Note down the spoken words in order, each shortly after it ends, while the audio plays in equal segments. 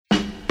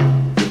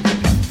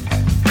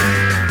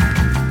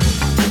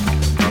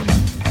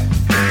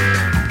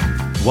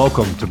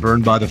Welcome to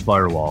Burned by the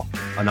Firewall,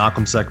 an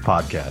OccamSec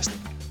podcast.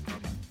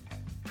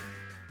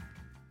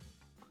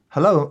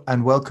 Hello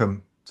and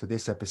welcome to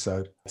this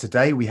episode.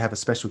 Today we have a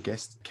special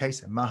guest,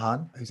 Kees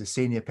Mahan, who's a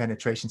senior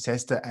penetration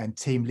tester and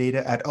team leader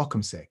at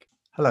OccamSec.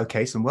 Hello,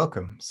 Kees, and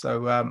welcome.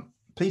 So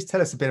please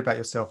tell us a bit about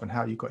yourself and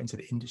how you got into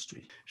the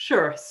industry.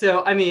 Sure.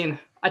 So,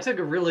 I took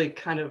a really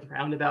kind of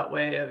roundabout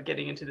way of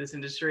getting into this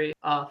industry.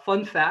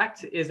 Fun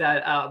fact is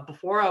that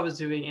before I was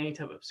doing any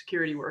type of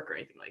security work or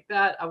anything like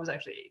that, I was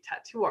actually a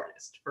tattoo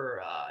artist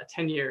for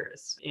 10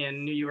 years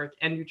in New York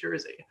and New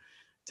Jersey.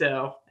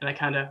 So, and I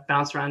kind of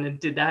bounced around and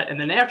did that. And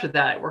then after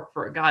that, I worked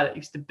for a guy that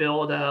used to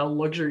build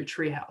luxury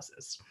tree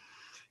houses.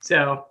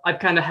 So I've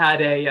kind of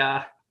had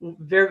a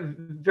very,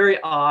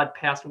 very odd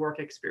past work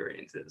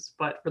experiences,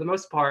 but for the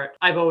most part,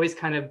 I've always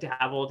kind of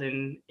dabbled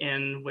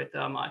in with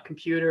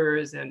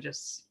computers and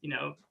just,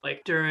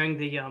 like during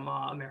the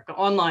America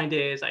Online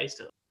days, I used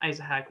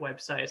to hack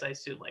websites. I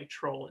used to like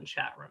troll in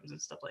chat rooms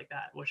and stuff like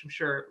that, which I'm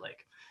sure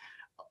like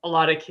a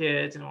lot of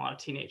kids and a lot of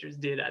teenagers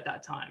did at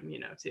that time,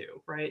 too,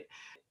 right?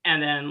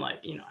 And then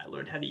I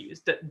learned how to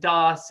use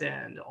DOS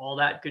and all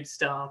that good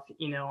stuff,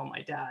 on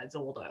my dad's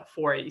old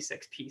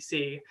 486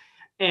 PC.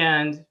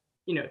 And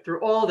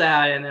through all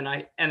that, and then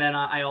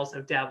I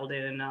also dabbled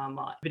in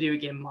video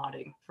game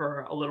modding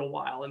for a little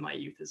while in my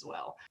youth as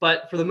well.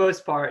 But for the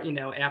most part,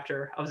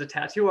 after I was a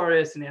tattoo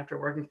artist and after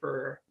working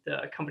for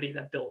the company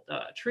that built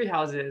tree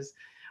houses,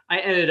 I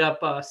ended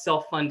up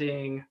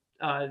self-funding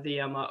the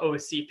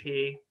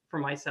OSCP for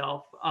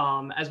myself,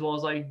 as well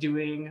as like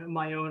doing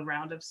my own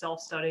round of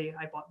self-study.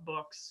 I bought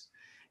books,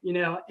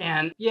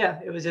 and yeah,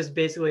 it was just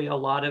basically a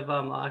lot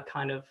of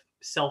kind of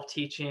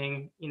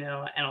self-teaching, and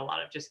a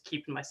lot of just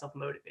keeping myself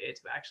motivated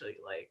to actually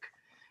like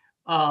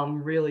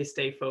really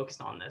stay focused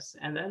on this.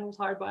 And then I was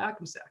hired by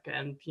OccamSec,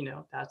 and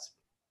that's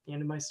the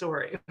end of my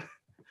story.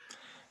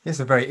 It's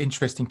a very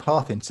interesting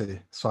path into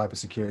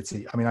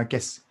cybersecurity. I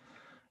guess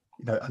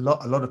a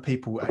lot of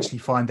people actually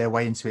find their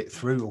way into it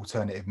through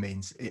alternative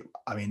means.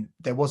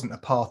 There wasn't a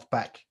path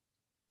back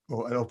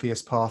or an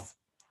obvious path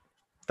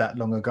that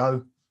long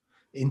ago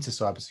into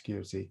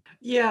cybersecurity.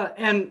 Yeah,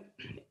 and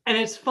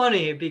it's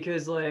funny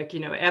because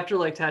after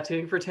like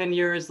tattooing for 10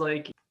 years,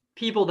 like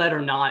people that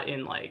are not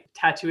in like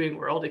tattooing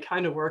world, it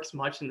kind of works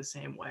much in the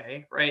same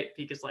way, right?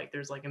 Because like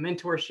there's like a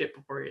mentorship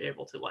before you're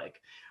able to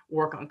like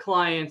work on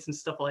clients and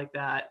stuff like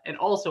that. And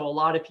also a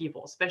lot of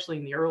people, especially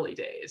in the early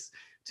days,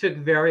 took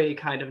very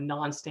kind of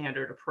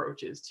non-standard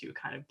approaches to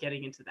kind of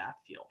getting into that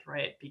field,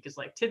 right? Because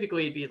like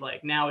typically it'd be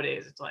like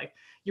nowadays, it's like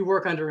you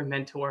work under a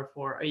mentor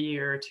for a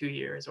year or 2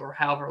 years or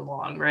however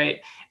long, right?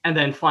 And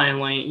then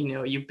finally,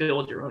 you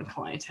build your own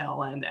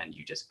clientele and then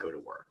you just go to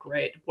work,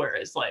 right?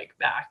 Whereas like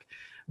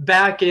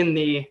back in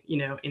the,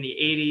 in the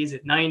 80s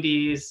and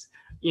 90s,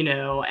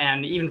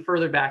 and even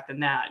further back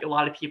than that, a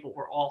lot of people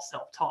were all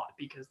self-taught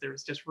because there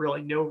was just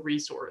really no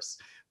resource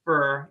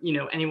for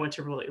anyone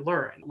to really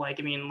learn. Like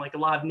a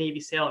lot of Navy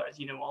sailors,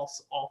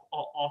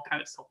 all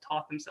kind of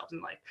self-taught themselves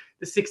in like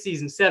the 60s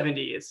and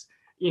 70s,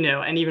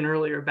 and even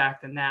earlier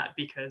back than that,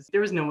 because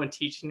there was no one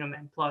teaching them,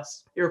 and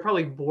plus they were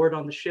probably bored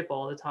on the ship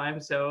all the time.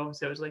 So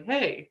it was like,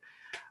 hey,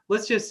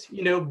 let's just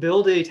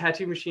build a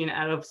tattoo machine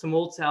out of some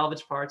old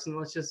salvage parts, and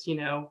let's just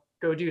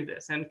go do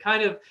this. And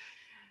kind of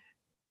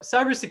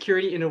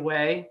cybersecurity in a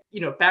way,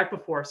 back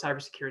before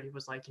cybersecurity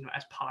was like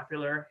as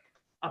popular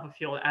of a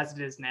field as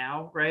it is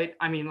now, right?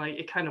 Like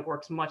it kind of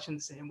works much in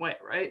the same way,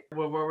 right?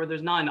 Where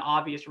there's not an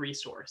obvious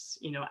resource,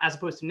 as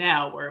opposed to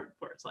now where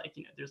it's like,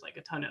 there's like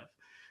a ton of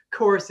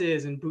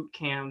courses and boot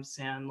camps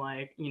and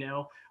like,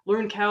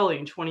 learn Kali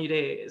in 20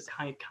 days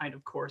kind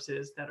of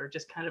courses that are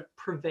just kind of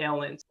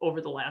prevalent over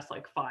the last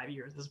like 5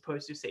 years, as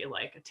opposed to say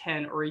like a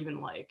 10 or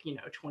even like,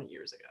 20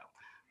 years ago.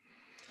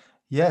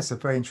 Yeah, it's a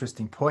very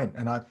interesting point.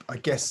 And I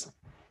guess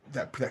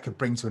that could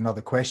bring to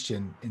another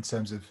question in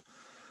terms of,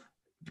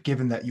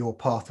 given that your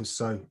path was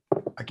so,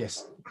 I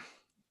guess,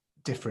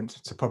 different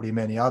to probably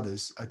many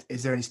others,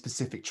 is there any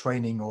specific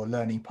training or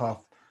learning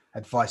path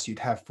advice you'd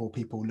have for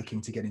people looking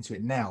to get into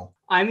it now?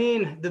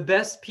 The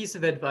best piece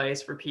of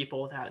advice for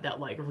people that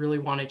like really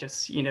want to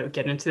just,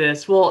 get into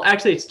this, well,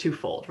 actually it's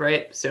twofold,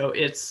 right? So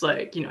it's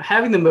like,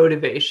 having the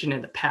motivation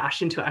and the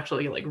passion to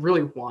actually like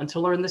really want to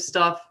learn this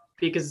stuff,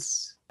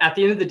 because at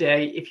the end of the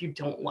day, if you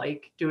don't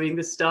like doing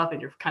this stuff and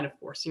you're kind of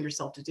forcing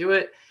yourself to do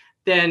it,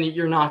 then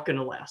you're not going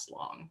to last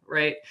long,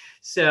 right?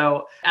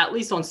 So at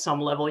least on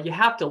some level, you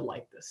have to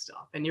like this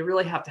stuff, and you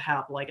really have to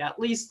have like at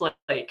least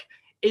like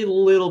a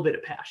little bit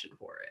of passion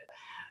for it.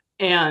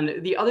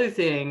 And the other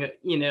thing,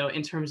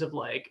 in terms of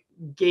like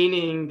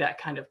gaining that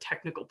kind of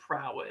technical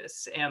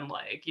prowess and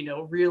like,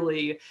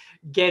 really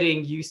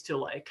getting used to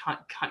like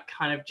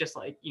kind of just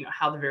like,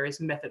 how the various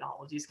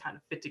methodologies kind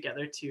of fit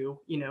together to,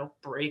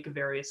 break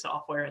various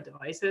software and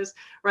devices,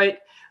 right?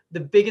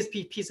 The biggest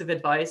piece of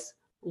advice: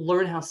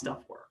 learn how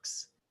stuff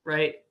works,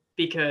 right?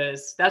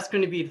 Because that's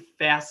going to be the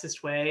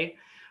fastest way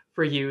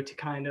for you to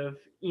kind of,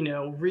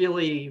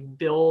 really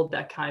build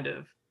that kind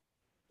of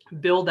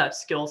build that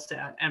skill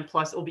set. And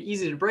plus it'll be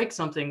easy to break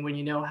something when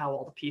you know how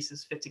all the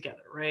pieces fit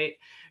together, right?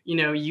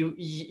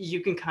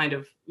 You can kind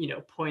of,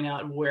 point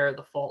out where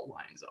the fault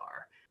lines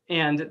are.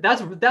 And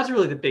that's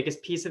really the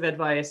biggest piece of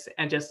advice.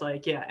 And just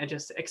and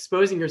just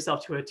exposing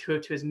yourself to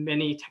as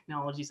many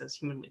technologies as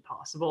humanly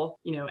possible,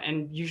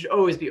 and you should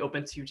always be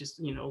open to just,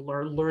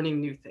 learning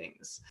new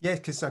things. Yeah,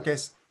 because I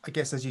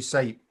guess as you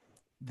say,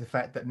 the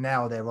fact that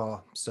now there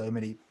are so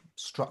many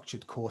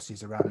structured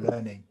courses around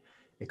learning,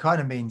 it kind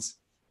of means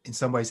in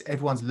some ways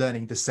everyone's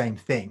learning the same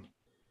thing,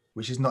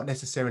 which is not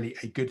necessarily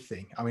a good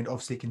thing. I mean,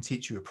 obviously it can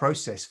teach you a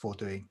process for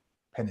doing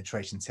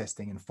penetration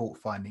testing and fault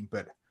finding,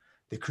 but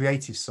the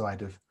creative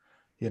side of,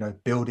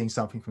 building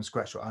something from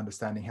scratch or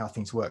understanding how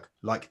things work,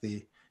 like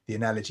the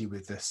analogy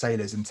with the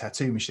sailors and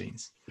tattoo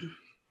machines.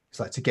 It's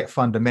like, to get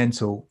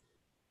fundamental,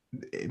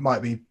 it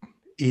might be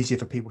easier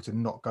for people to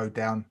not go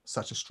down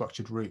such a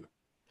structured route.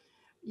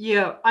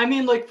 Yeah, I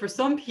mean, like for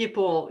some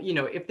people,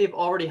 if they've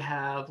already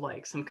have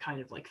like some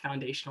kind of like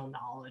foundational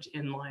knowledge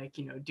in like,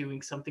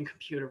 doing something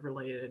computer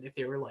related, if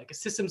they were like a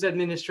systems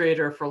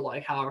administrator for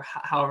like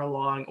however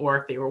long, or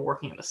if they were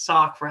working in a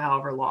SOC for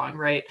however long,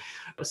 right?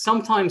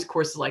 Sometimes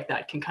courses like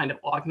that can kind of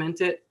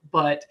augment it,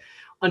 but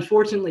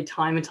unfortunately,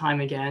 time and time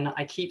again,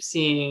 I keep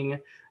seeing,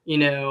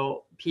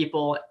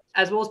 people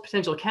as well as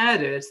potential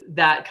candidates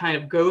that kind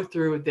of go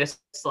through this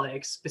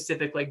like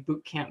specific like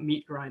boot camp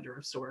meat grinder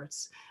of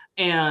sorts.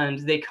 And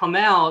they come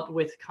out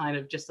with kind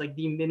of just like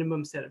the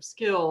minimum set of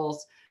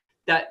skills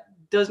that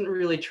doesn't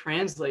really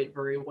translate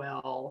very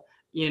well,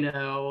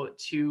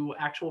 to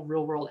actual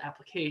real world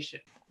application.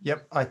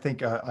 Yep, I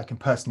think I can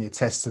personally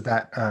attest to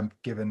that,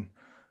 given,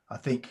 I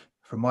think,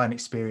 from my own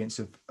experience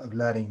of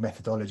learning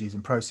methodologies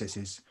and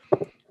processes,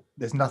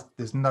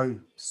 there's no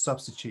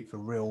substitute for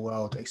real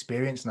world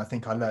experience. And I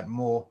think I learned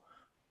more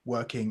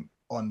working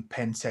on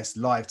pen test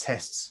live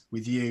tests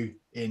with you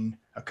in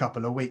a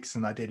couple of weeks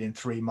than I did in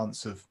 3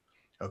 months of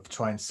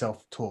trying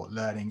self-taught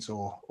learnings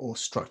or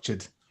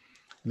structured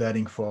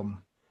learning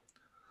from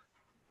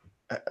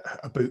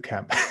a boot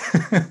camp.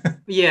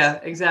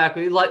 Yeah,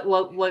 exactly. Like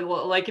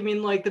I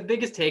mean, like the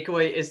biggest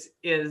takeaway is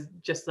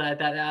just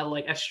that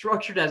like as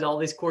structured as all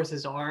these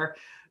courses are,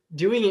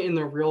 doing it in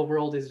the real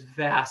world is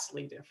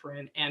vastly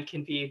different and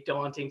can be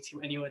daunting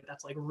to anyone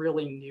that's like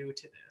really new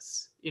to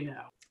this, And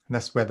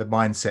that's where the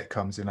mindset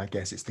comes in, I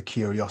guess. It's the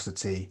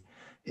curiosity.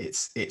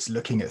 It's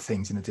looking at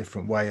things in a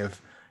different way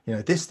of,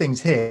 this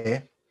thing's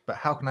here, but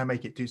how can I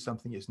make it do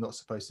something it's not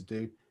supposed to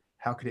do?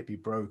 How could it be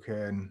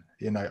broken?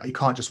 You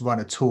can't just run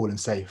a tool and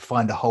say,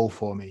 find a hole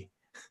for me.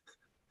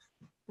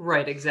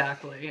 Right,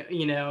 exactly.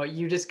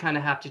 You just kind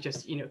of have to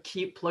just,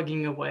 keep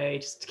plugging away,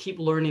 just keep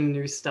learning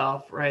new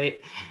stuff, right?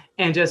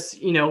 And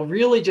just,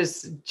 really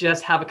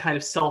just have a kind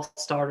of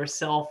self-starter,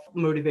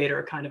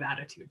 self-motivator kind of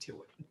attitude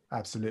to it.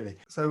 Absolutely.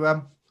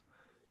 So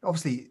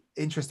obviously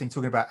interesting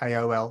talking about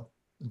AOL,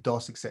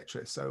 DOS,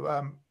 etc.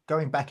 So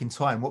going back in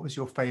time, what was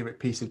your favorite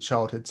piece of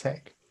childhood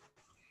tech?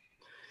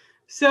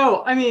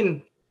 So, I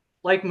mean,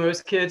 like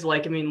most kids,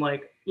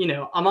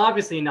 I'm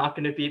obviously not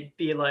going to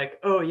be like,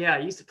 oh yeah, I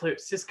used to play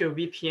with Cisco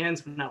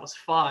VPNs when I was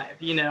 5.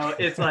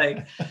 It's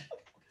like,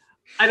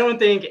 I don't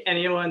think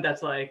anyone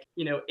that's like,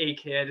 a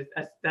kid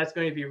that's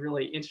going to be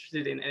really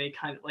interested in any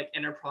kind of like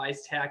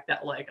enterprise tech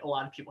that like a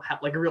lot of people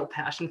have like a real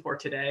passion for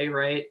today,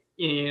 right?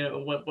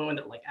 When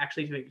they're like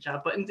actually doing a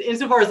job. But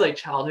insofar as like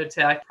childhood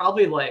tech,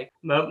 probably like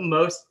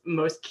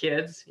most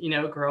kids,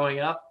 growing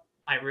up,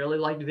 I really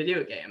liked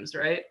video games,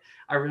 right?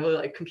 I really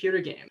like computer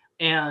games.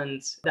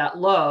 And that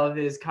love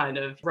is kind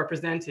of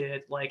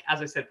represented, like,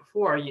 as I said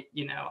before,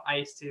 I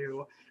used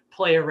to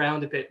play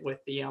around a bit with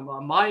the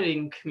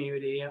modding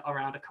community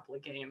around a couple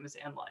of games,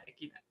 and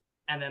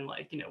and then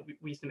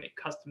we used to make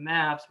custom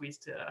maps. We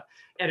used to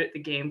edit the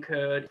game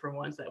code for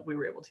ones that we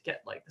were able to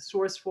get like the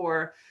source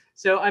for.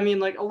 So I mean,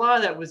 like a lot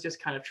of that was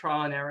just kind of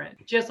trial and error,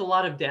 just a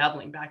lot of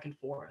dabbling back and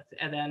forth,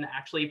 and then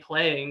actually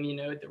playing,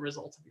 the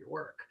results of your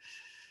work.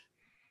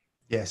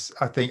 Yes,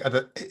 I think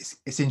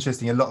it's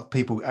interesting. A lot of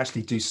people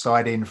actually do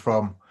side in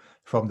from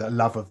the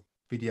love of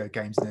video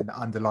games and then the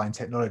underlying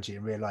technology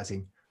and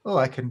realizing, oh,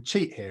 I can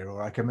cheat here,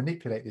 or I can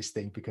manipulate this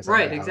thing because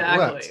I know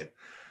how it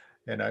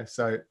works.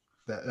 So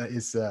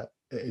that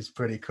is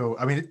pretty cool.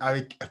 I mean,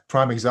 a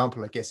prime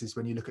example, I guess, is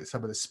when you look at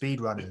some of the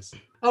speed runners.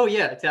 Oh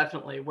yeah,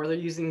 definitely. Where they're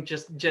using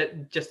just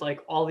like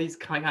all these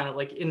kind of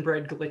like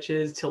inbred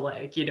glitches to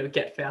like,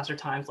 get faster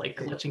times, like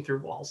glitching through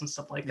walls and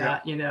stuff like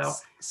that,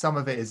 Some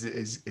of it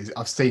is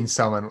I've seen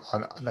some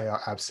and they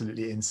are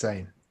absolutely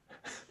insane.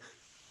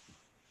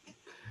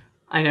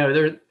 I know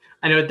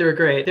they're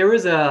great. There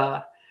was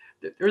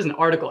an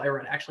article I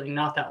read actually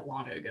not that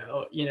long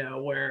ago,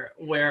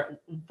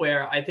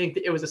 where I think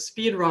it was a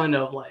speed run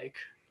of like,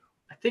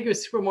 I think it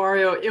was Super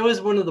Mario. It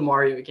was one of the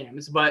Mario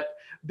games, but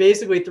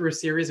basically through a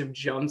series of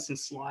jumps and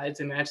slides,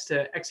 they managed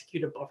to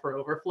execute a buffer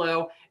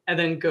overflow and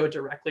then go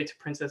directly to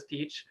Princess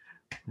Peach,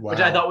 which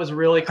I thought was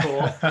really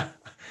cool.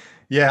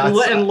 Yeah,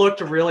 and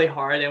looked really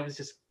hard. It was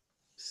just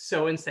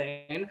so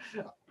insane.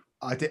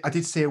 I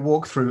did see a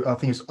walkthrough. I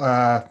think it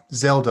was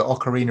Zelda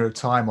Ocarina of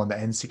Time on the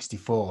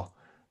N64.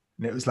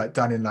 and it was like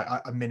done in like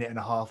a minute and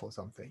a half or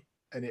something.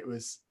 And it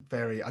was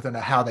very, I don't know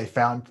how they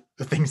found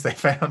the things they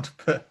found,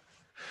 but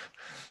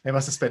they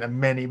must have spent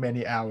many,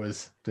 many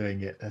hours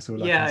doing it. That's all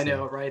Yeah, I I can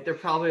know, right? They're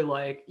probably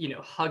like,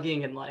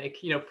 hugging and like,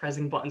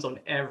 pressing buttons on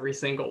every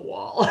single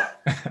wall.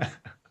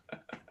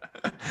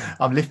 say.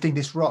 I'm lifting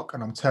this rock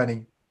and I'm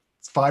turning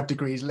 5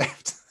 degrees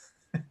left.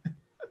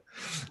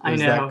 I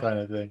It's know. that kind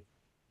of thing.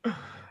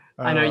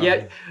 I know.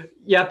 Yet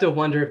you have to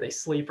wonder if they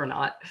sleep or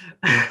not.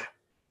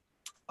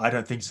 I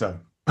don't think so.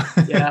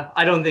 Yeah,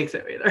 I don't think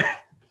so either. I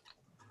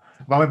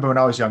remember when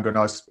I was younger and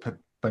I was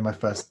playing my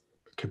first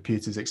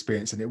computers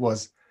experience, and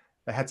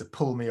they had to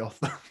pull me off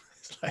them.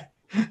 It's like,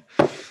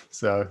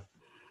 so,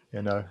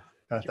 You're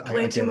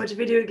playing too much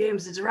video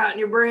games. It's rotting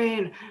your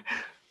brain.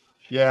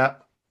 Yeah,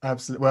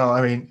 absolutely. Well,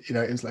 I mean,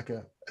 it was like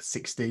a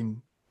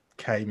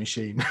 16K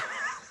machine.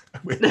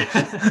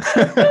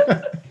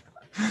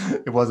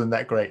 It wasn't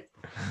that great.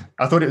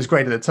 I thought it was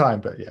great at the time,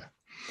 but yeah.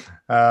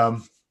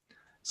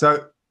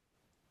 So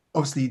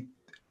obviously,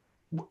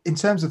 in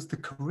terms of the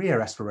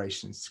career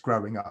aspirations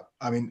growing up,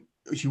 I mean,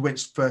 you went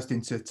first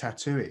into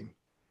tattooing,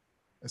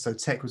 and so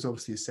tech was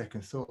obviously a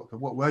second thought. But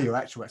what were your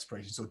actual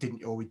aspirations, or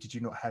did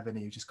you not have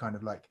any? Just kind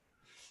of like,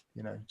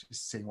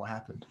 just seeing what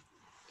happened.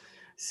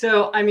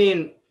 So, I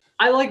mean,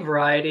 I like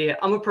variety.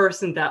 I'm a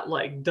person that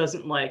like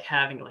doesn't like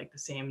having like the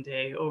same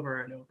day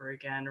over and over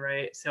again,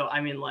 right? So,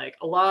 I mean, like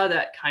a lot of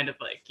that kind of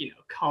like,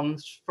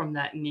 comes from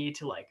that need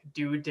to like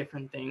do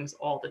different things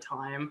all the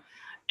time.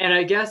 And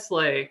I guess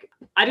like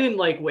I didn't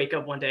like wake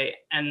up one day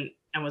and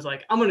was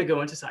like, I'm gonna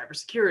go into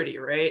cybersecurity,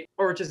 right?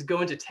 Or just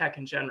go into tech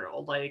in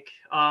general. Like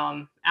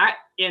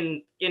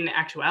in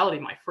actuality,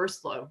 my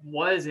first love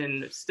was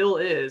and still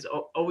is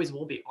always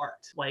will be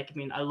art. Like, I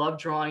mean, I love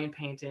drawing and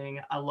painting.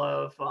 I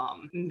love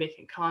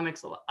making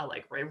comics. I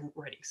like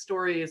writing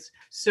stories.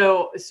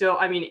 So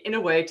I mean, in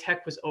a way,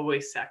 tech was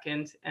always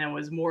second, and it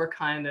was more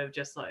kind of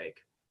just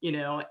like,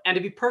 and to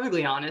be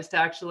perfectly honest,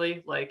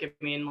 actually, like, I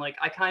mean, like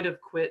I kind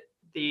of quit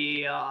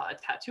the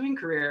tattooing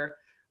career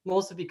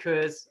mostly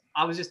because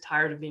I was just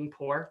tired of being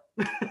poor,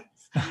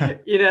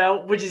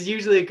 which is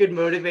usually a good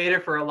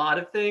motivator for a lot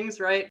of things,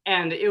 right?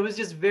 And it was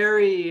just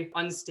very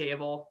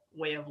unstable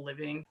way of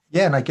living.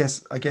 Yeah, and I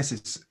guess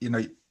it's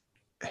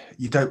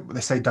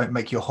they say don't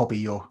make your hobby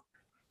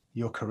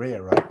your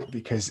career, right?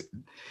 Because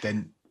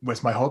then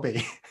where's my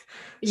hobby?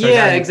 So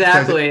yeah,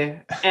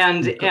 exactly.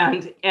 And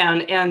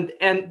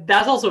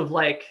that's also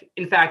like,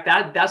 in fact,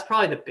 that's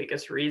probably the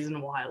biggest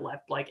reason why I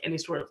left like any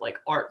sort of like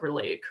art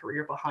related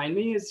career behind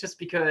me, is just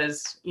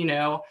because,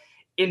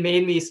 it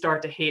made me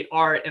start to hate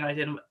art, and I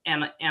didn't,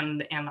 and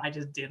I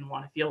just didn't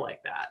want to feel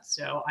like that.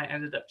 So I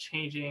ended up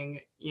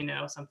changing,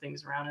 some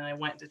things around, and I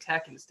went into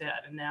tech instead.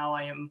 And now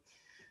I am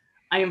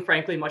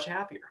frankly much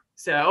happier.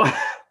 So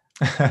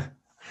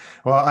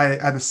well, I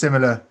had a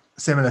similar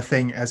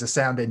thing as a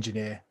sound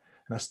engineer,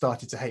 and I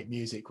started to hate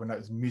music when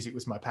music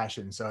was my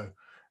passion. So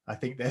I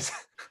think there's,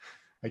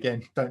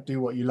 again, don't do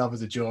what you love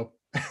as a job.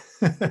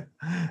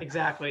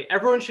 Exactly.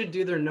 Everyone should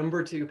do their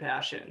number 2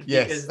 passion.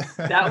 Yes.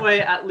 Because that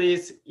way, at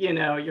least,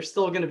 you're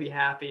still going to be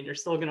happy, and you're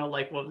still going to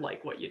like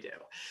what you do.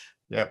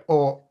 Yeah.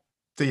 Or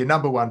do your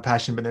number 1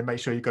 passion, but then make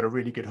sure you've got a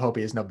really good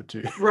hobby as number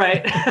 2.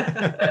 Right.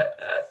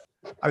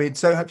 I mean,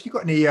 so have you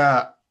got any,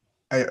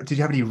 did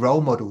you have any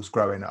role models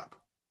growing up,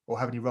 or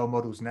have any role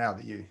models now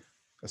that you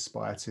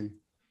aspire to?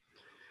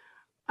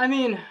 I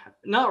mean,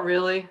 not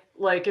really.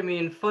 Like, I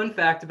mean, fun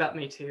fact about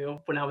me too,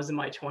 when I was in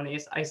my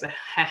 20s, I used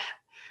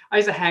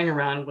to hang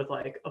around with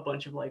like a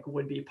bunch of like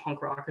would-be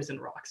punk rockers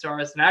and rock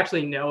stars, and I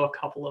actually know a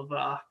couple of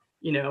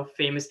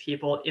famous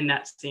people in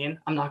that scene.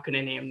 I'm not going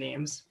to name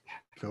names.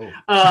 Cool.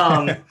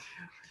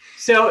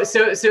 So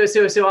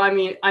I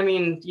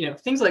mean,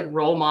 things like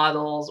role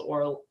models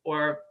or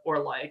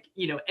like,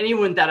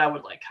 anyone that I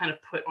would like kind of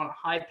put on a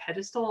high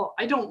pedestal,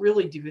 I don't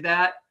really do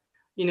that.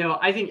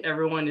 I think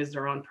everyone is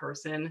their own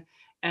person,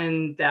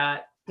 and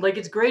that like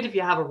it's great if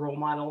you have a role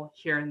model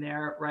here and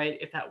there, right?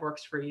 If that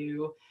works for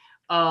you.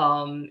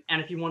 And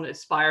if you want to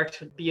aspire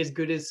to be as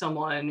good as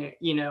someone,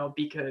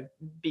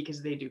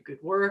 because they do good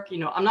work,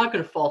 I'm not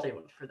going to fault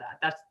anyone for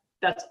that.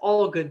 That's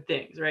all good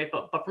things, right?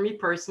 But for me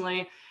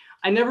personally,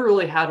 I never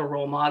really had a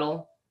role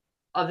model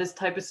of this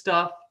type of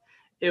stuff.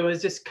 It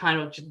was just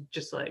kind of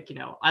just like,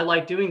 I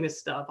like doing this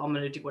stuff. I'm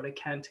going to do what I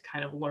can to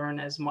kind of learn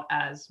as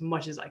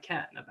much as I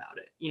can about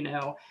it,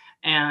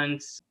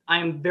 and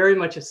I'm very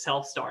much a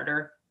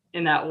self-starter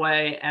in that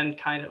way. And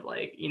kind of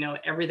like,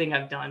 everything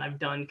I've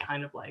done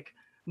kind of like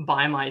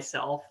by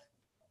myself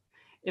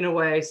in a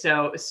way.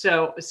 So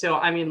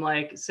I mean,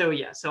 like, so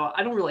yeah, so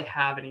I don't really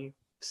have any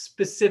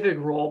specific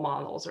role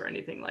models or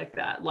anything like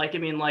that. Like, I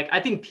mean, like, I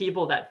think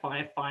people that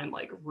find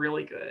like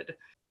really good,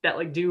 that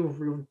like do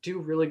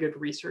really good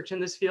research in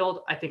this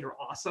field, I think are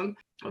awesome.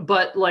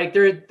 But like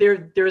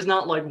there's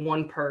not like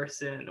one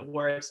person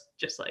where it's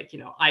just like,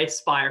 I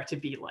aspire to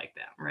be like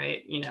them,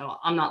 right?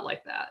 I'm not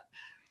like that.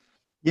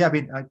 Yeah, I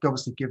mean,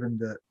 obviously, given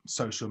that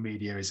social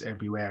media is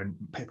everywhere and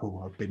people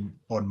have been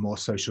on more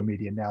social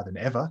media now than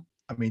ever,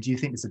 I mean, do you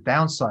think there's a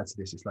downside to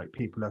this? It's like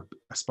people are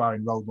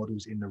aspiring role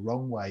models in the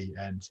wrong way,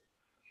 and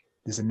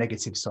there's a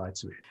negative side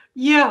to it.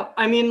 Yeah,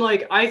 I mean,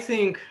 like I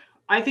think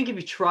if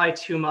you try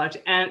too much,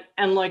 and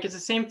like it's the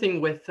same thing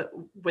with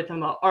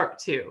art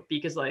too,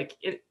 because like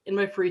in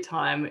my free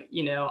time,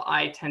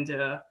 I tend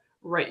to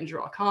write and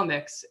draw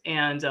comics,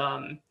 and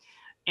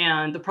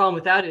the problem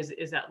with that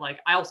is that like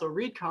I also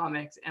read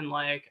comics, and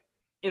like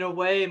in a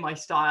way my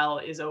style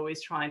is always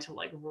trying to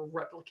like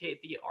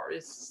replicate the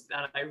artists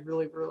that I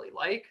really really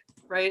like,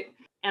 right?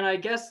 And I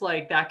guess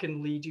like that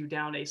can lead you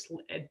down a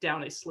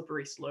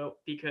slippery slope,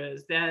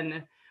 because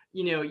then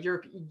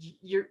you're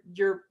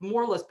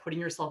more or less putting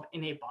yourself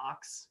in a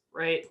box,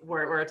 right?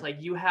 Where it's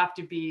like you have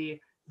to be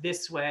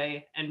this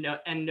way and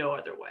no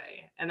other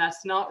way, and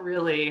that's not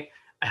really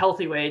a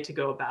healthy way to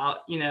go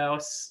about,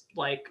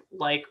 like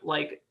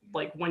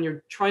when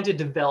you're trying to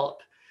develop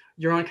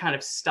your own kind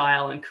of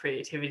style and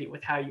creativity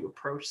with how you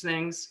approach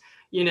things,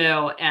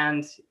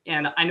 and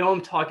I know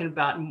I'm talking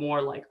about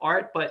more like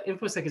art, but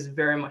infosec is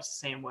very much the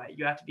same way.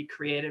 You have to be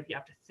creative, you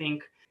have to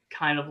think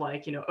kind of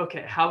like,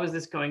 okay, how is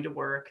this going to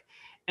work?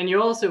 And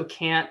you also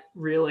can't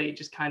really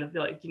just kind of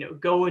like,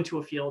 go into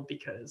a field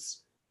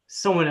because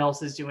someone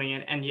else is doing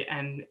it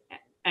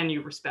and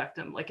you respect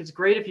them. Like, it's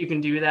great if you can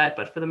do that,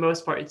 but for the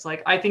most part, it's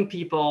like I think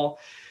people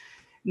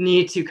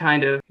need to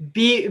kind of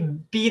be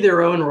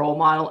their own role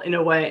model in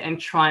a way, and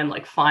try and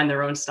like find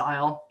their own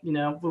style,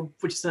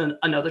 which is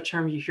another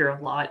term you hear a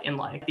lot in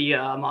like the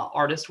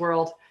artist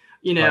world,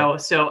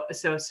 Right. so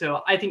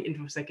I think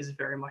infosec is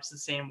very much the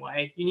same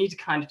way. You need to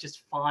kind of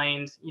just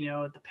find,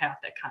 the path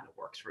that kind of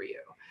works for you.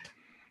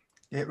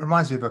 It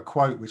reminds me of a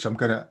quote which I'm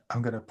gonna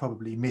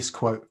probably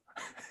misquote,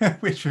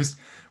 which is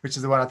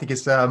the one I think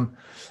is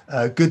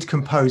good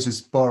composers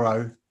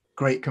borrow,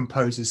 great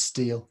composers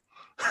steal.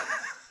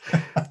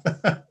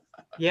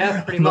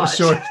 Yeah, pretty I'm not much.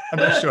 sure. I'm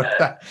not sure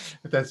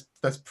if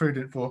that's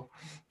prudent for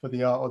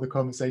the art or the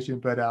conversation,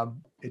 but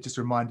it just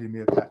reminded me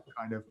of that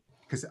kind of,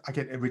 because I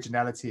get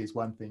originality is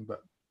one thing,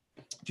 but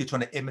if you're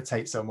trying to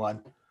imitate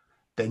someone,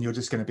 then you're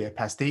just going to be a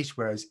pastiche.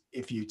 Whereas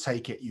if you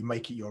take it, you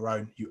make it your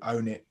own, you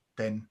own it,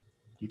 then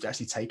you've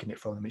actually taken it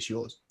from them. It's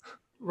yours.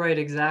 Right,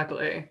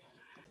 exactly.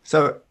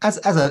 So as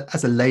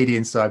a lady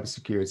in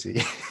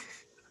cybersecurity,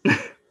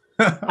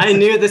 I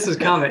knew this was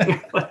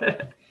coming.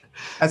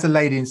 as a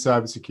lady in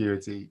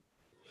cybersecurity,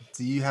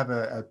 do you have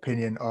an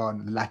opinion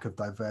on lack of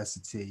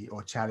diversity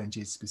or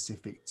challenges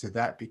specific to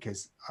that?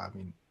 Because I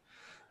mean,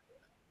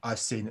 I've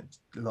seen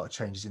a lot of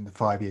changes in the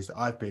 5 years that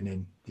I've been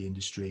in the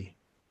industry,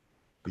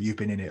 but you've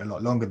been in it a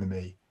lot longer than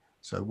me.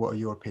 So what are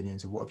your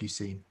opinions and what have you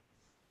seen?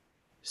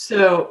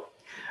 So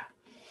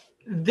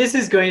this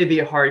is going to be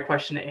a hard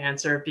question to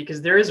answer,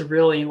 because there is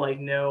really like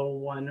no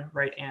one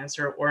right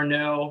answer, or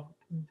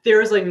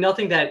there is like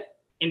nothing that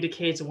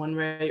indicates one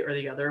way or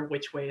the other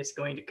which way it's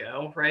going to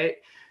go, right?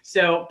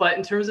 So, but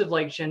in terms of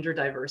like gender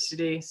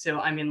diversity,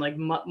 so I mean, like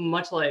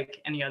much like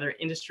any other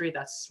industry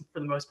that's for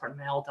the most part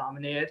male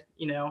dominated,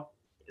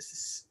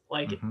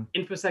 like Mhm.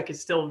 infosec is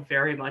still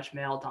very much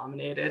male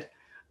dominated,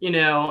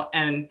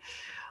 and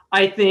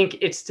I think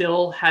it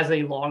still has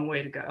a long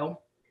way to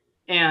go.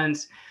 And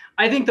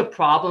I think the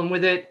problem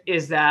with it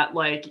is that,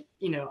 like,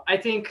 I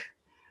think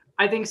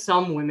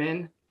some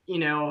women,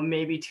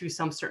 maybe to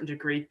some certain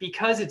degree,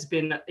 because it's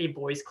been a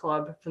boys'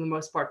 club for the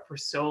most part for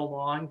so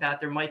long,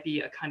 that there might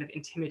be a kind of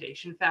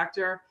intimidation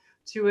factor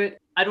to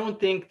it. I don't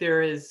think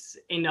there is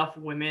enough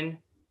women,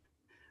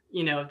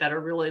 that are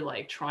really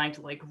like trying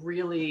to like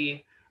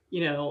really,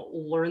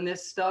 learn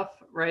this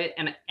stuff, right?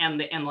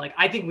 And like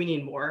I think we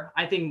need more.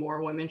 I think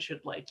more women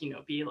should like,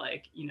 be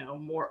like,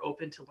 more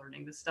open to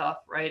learning this stuff,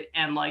 right?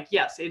 And like,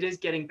 yes, it is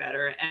getting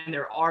better, and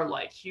there are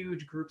like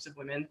huge groups of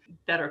women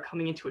that are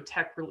coming into a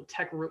tech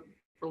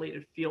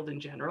related field in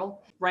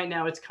general. Right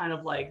now it's kind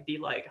of like the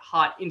like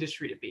hot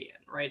industry to be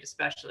in, right?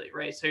 Especially,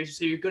 right? So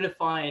you're going to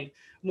find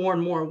more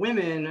and more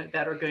women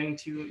that are going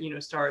to,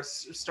 start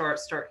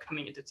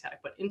coming into tech.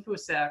 But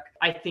infosec,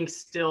 I think,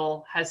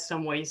 still has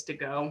some ways to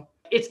go.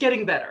 It's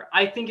getting better.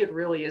 I think it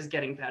really is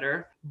getting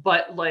better.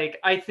 But like,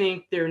 I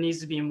think there needs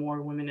to be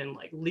more women in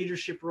like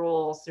leadership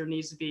roles. There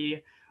needs to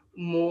be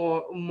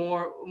more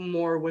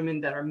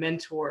women that are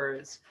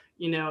mentors,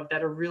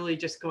 that are really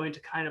just going to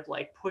kind of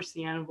like push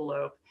the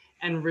envelope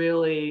and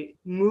really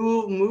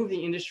move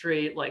the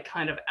industry like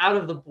kind of out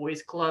of the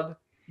boys club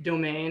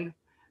domain,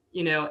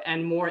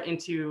 and more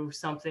into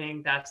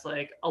something that's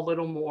like a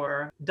little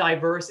more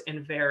diverse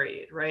and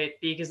varied, right?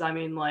 Because I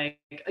mean, like,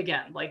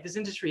 again, like this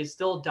industry is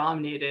still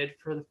dominated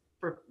for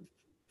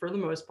the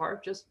most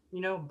part just,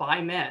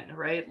 by men,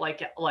 right?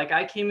 Like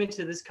I came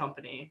into this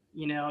company,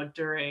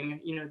 during,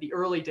 the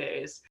early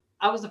days.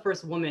 I was the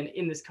first woman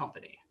in this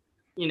company,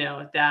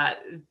 that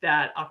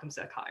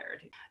Occamsec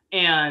hired.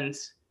 And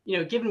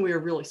given we were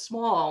really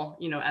small,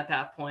 at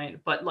that point,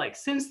 but like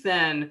since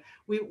then,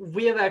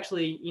 we have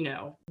actually,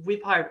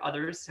 we've hired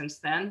others since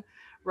then,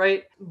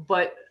 right?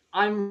 But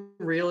I'm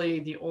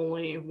really the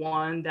only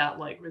one that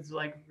like was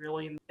like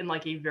really in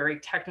like a very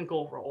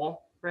technical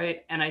role,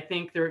 right? And I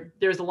think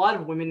there's a lot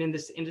of women in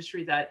this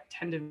industry that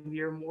tend to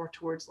veer more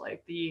towards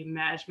like the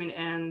management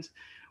end,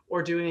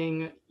 or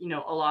doing, a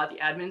lot of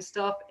the admin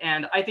stuff.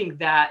 And I think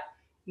that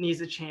needs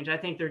to change. I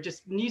think there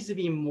just needs to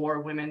be more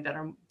women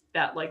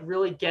that like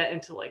really get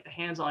into like the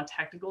hands-on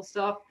technical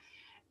stuff.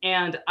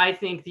 And I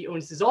think the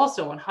onus is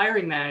also on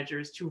hiring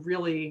managers to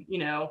really,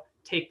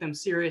 take them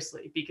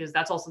seriously, because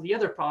that's also the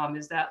other problem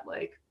is that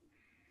like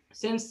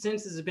since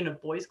this has been a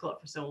boys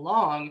club for so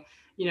long,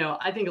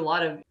 I think a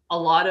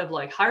lot of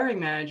like hiring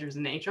managers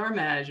and HR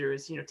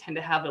managers, tend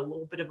to have a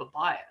little bit of a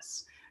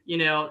bias.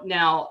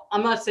 Now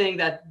I'm not saying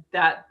that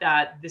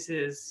this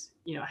is,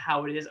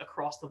 how it is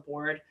across the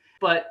board,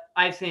 but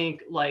I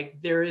think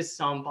like there is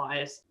some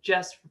bias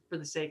just for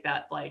the sake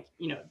that like,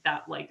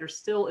 that like there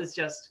still is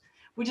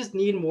we just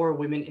need more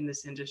women in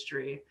this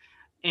industry.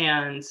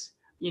 And,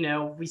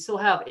 we still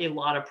have a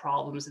lot of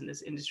problems in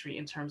this industry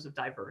in terms of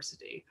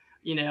diversity,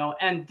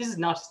 and this is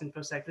not just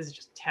InfoSec, this is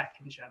just tech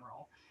in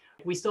general.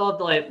 We still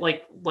have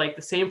like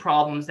the same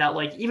problems that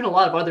like even a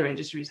lot of other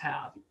industries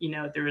have.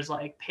 There's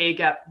like pay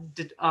gap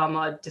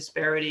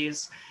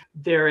disparities.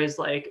 There is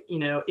like,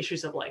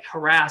 issues of like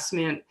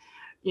harassment,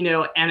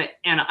 and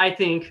I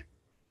think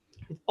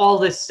all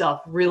this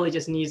stuff really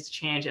just needs to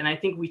change. And I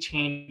think we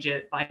change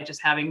it by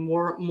just having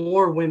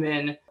more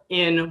women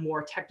in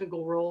more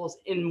technical roles,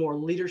 in more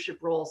leadership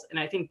roles. And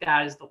I think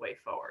that is the way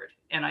forward.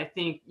 And I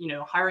think,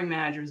 hiring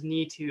managers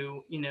need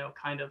to,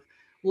 kind of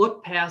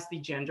look past the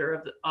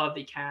gender of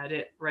the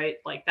candidate, right?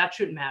 Like that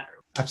shouldn't matter.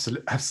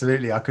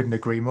 Absolutely. I couldn't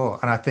agree more.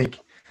 And I think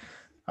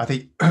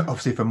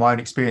obviously from my own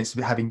experience,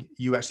 having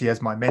you actually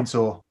as my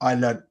mentor, I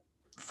learned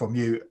from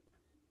you,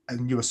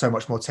 and you were so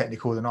much more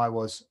technical than I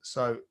was.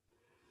 So,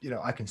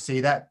 I can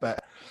see that,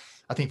 but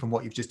I think from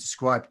what you've just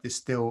described, there's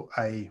still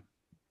an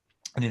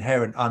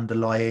inherent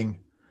underlying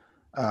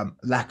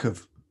lack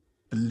of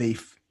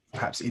belief,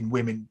 perhaps, in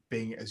women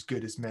being as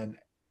good as men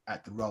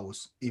at the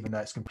roles, even though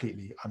it's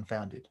completely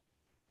unfounded.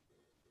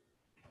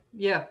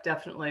 Yeah,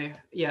 definitely.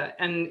 Yeah.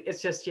 And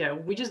it's just,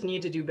 we just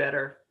need to do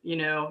better,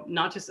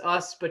 not just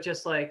us, but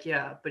just like,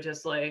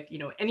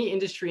 any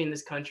industry in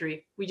this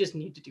country, we just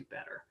need to do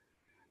better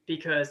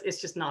because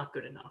it's just not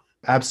good enough.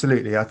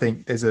 Absolutely. I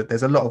think there's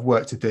a lot of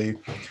work to do.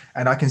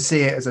 And I can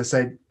see it, as I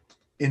said,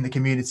 in the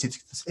community,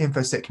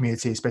 InfoSec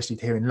community, especially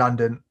here in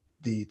London,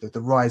 the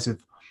rise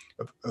of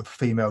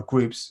female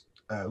groups,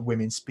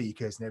 women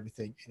speakers and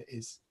everything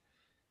is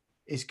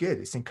good.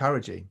 It's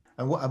encouraging.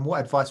 And what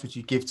advice would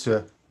you give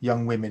to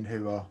young women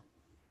who are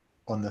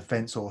on the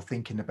fence or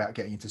thinking about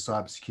getting into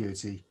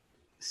cybersecurity?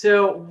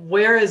 So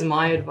whereas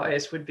my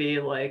advice would be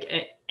like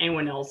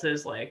anyone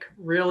else's, like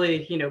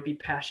really, be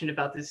passionate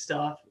about this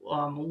stuff,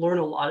 learn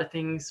a lot of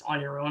things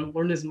on your own,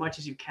 learn as much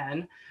as you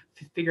can,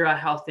 figure out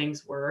how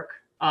things work.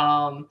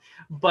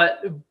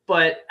 But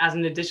as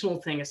an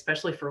additional thing,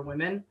 especially for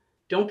women,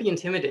 don't be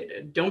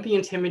intimidated. Don't be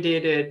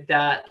intimidated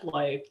that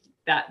like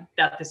that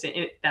this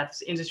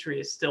industry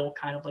is still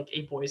kind of like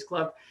a boys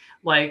club.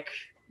 Like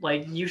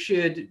you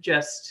should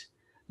just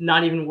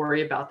not even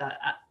worry about that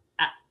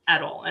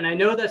at all. And I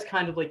know that's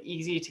kind of like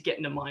easy to get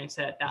into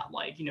mindset that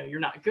like, you're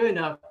not good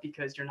enough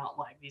because you're not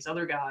like these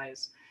other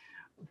guys,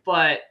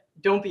 but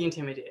don't be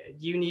intimidated.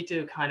 You need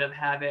to kind of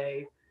have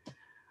I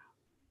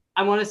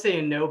want to say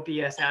a no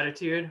BS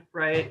attitude,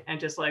 right? And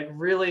just like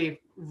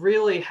really,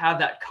 really have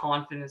that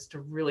confidence to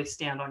really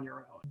stand on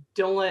your own.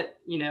 Don't let,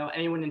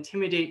 anyone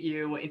intimidate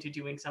you into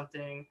doing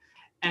something,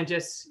 and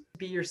just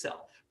be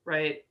yourself,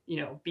 right?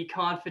 Be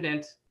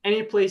confident.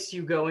 Any place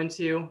you go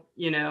into,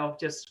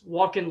 just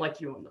walk in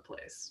like you own the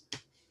place.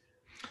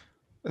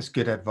 That's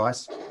good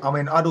advice. I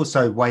mean, I'd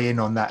also weigh in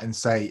on that and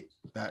say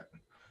that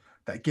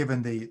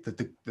given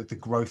the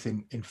growth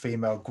in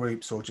female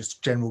groups, or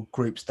just general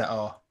groups that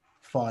are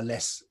far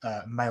less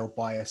male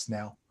biased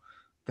now,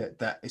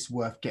 that it's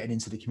worth getting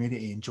into the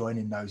community and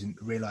joining those and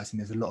realizing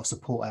there's a lot of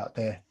support out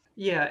there.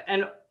 Yeah,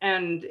 and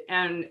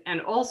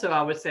also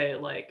I would say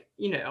like,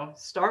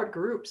 start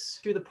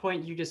groups to the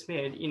point you just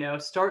made,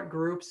 start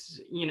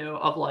groups,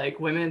 of like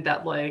women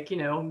that like,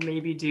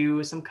 maybe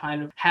do some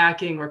kind of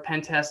hacking or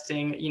pen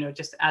testing,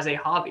 just as a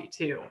hobby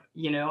too,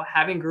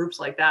 having groups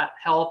like that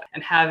help,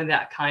 and having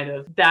that kind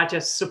of that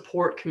just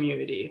support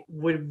community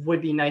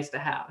would be nice to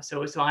have.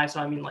 So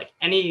I mean like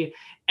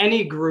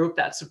any group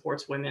that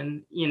supports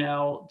women,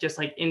 just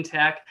like in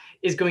tech,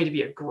 is going to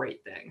be a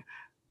great thing.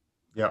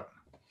 Yeah.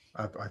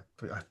 I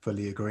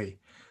fully agree.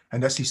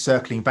 And actually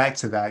circling back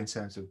to that in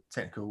terms of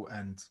technical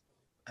and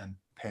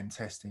pen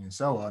testing and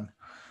so on,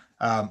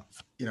 I've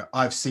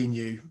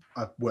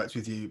worked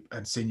with you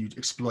and seen you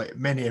exploit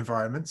many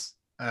environments.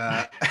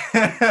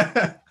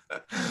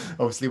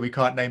 Obviously we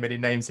can't name any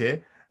names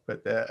here,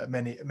 but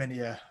many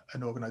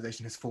an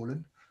organization has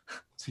fallen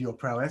to your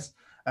prowess.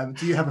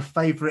 Do you have a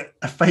favorite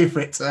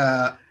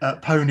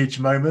Pwnage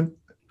moment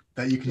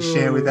that you can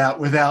share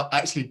without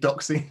actually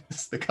doxing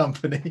the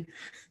company?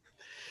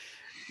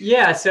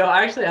 Yeah, so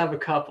I actually have a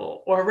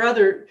couple, or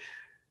rather,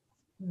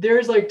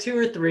 there's like 2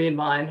 or 3 in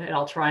mind, and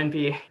I'll try and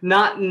be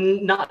not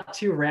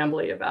too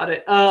rambly about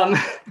it.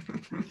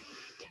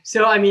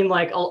 So I mean,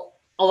 like a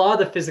lot of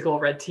the physical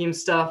red team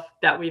stuff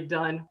that we've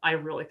done, I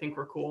really think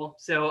we're cool.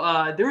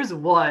 So there was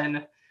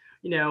one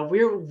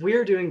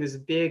we're doing this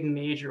big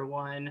major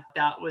one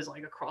that was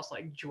like across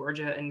like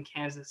Georgia and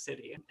Kansas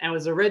City, and it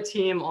was a red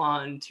team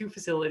on 2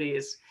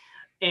 facilities.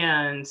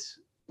 And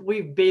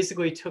we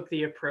basically took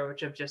the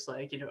approach of just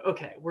like,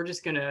 okay, we're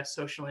just going to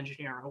social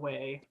engineer our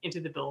way into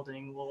the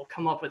building. We'll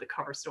come up with a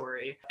cover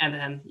story, and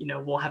then,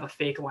 we'll have a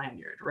fake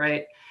lanyard,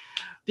 right?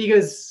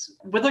 Because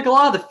with like a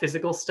lot of the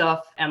physical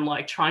stuff and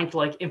like trying to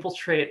like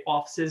infiltrate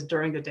offices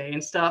during the day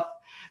and stuff,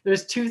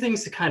 there's 2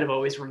 things to kind of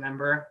always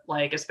remember,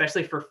 like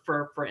especially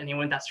for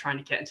anyone that's trying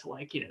to get into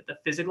like, the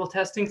physical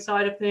testing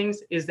side of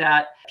things, is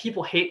that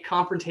people hate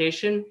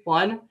confrontation,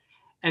 1,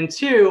 and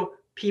 2,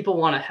 people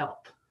want to help.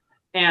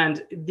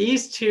 And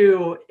these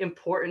 2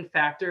 important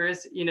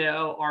factors,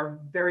 are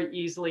very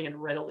easily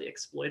and readily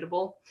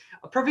exploitable.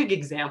 A perfect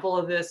example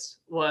of this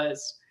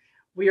was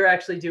we were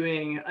actually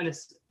doing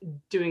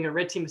a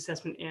red team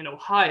assessment in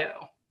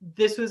Ohio.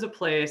 This was a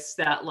place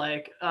that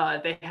like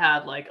they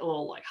had like a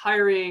little like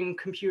hiring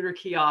computer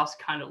kiosk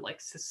kind of like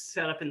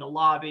set up in the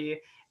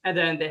lobby. And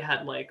then they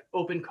had like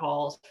open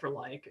calls for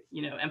like,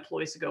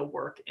 employees to go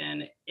work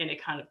in a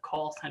kind of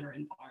call center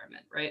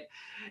environment, right?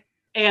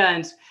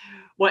 And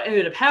what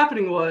ended up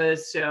happening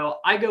was, so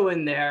I go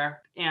in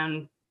there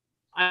and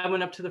I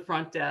went up to the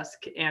front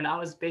desk and I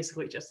was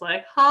basically just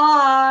like,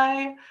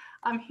 hi,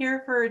 I'm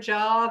here for a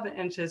job,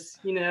 and just,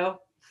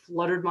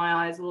 fluttered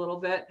my eyes a little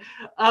bit,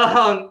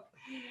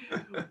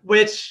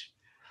 which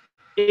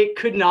it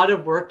could not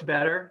have worked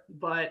better.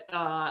 But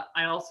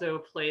I also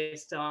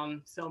placed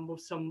some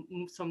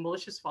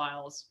malicious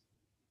files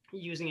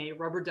using a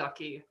rubber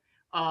ducky.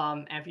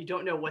 And if you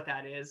don't know what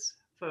that is,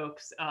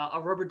 folks,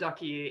 a rubber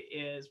ducky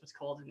is what's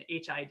called an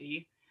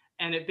HID,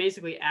 and it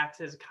basically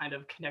acts as a kind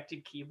of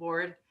connected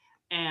keyboard,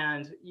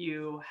 and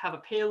you have a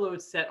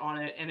payload set on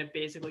it, and it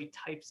basically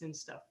types in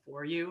stuff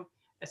for you,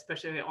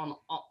 especially on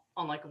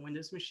like a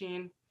Windows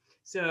machine.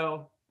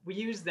 So we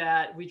use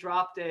that. We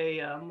dropped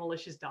a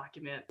malicious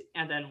document,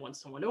 and then when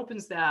someone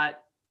opens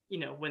that,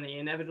 when they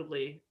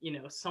inevitably,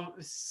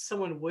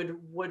 someone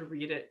would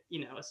read it,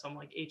 some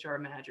like HR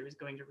manager is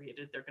going to read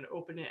it, they're going to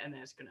open it, and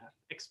then it's going to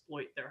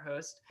exploit their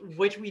host,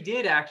 which we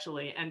did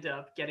actually end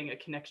up getting a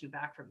connection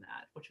back from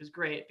that, which was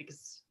great,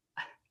 because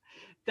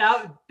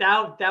that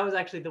was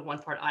actually the one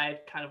part I had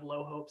kind of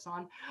low hopes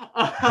on.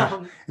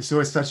 It's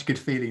always such a good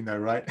feeling though,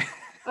 right?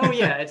 Oh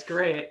yeah, it's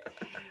great.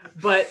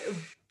 But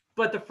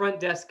the front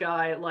desk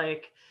guy,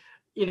 like,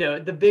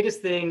 the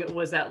biggest thing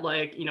was that,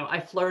 like, I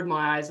fluttered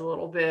my eyes a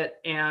little bit,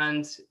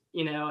 and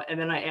and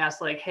then I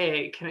asked like,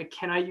 hey,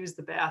 can I use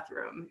the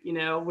bathroom,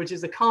 which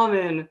is a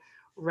common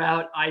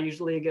route I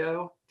usually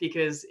go,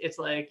 because it's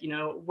like,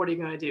 what are you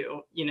going to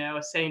do,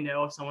 say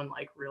no if someone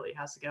like really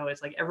has to go.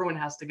 It's like everyone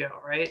has to go,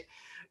 right?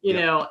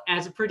 And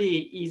it's a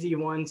pretty easy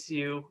one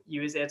to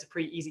use. It's a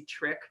pretty easy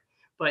trick.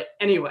 But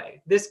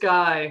anyway, this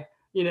guy,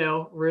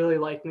 really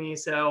liked me.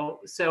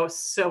 So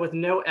with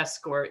no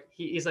escort,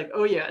 he's like,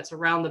 oh yeah, it's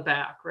around the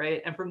back,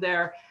 right? And from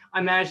there,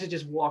 I managed to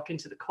just walk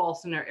into the call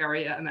center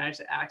area. I managed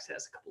to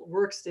access a couple of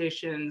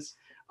workstations.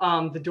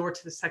 The door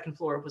to the 2nd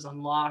floor was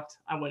unlocked.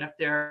 I went up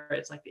there.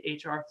 It's like the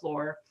HR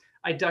floor.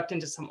 I ducked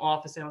into some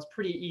office, and I was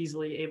pretty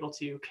easily able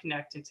to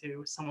connect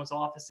into someone's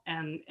office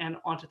and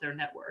onto their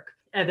network.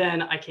 And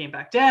then I came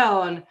back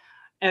down,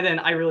 and then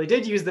I really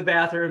did use the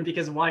bathroom,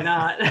 because why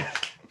not?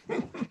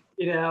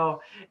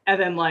 And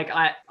then like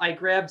I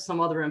grabbed some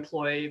other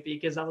employee,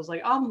 because I was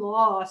like, I'm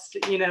lost,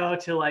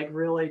 to like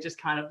really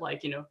just kind of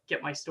like,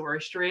 get my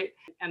story straight.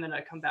 And then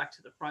I come back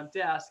to the front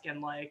desk,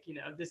 and like,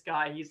 this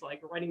guy, he's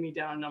like writing me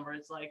down a number.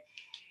 It's like,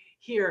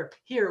 here,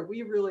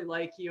 we really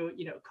like you,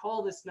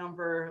 call this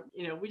number,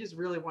 we just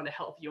really want to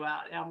help you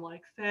out. And I'm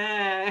like,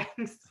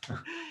 thanks.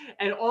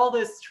 And all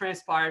this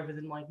transpired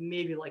within like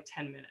maybe like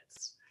 10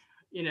 minutes.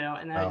 And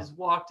then I just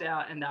walked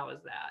out, and that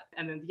was that.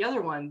 And then the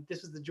other one,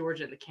 this was the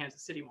Georgia and the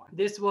Kansas City one.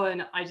 This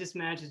one, I just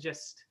managed to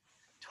just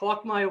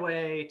talk my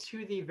way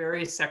to the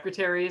various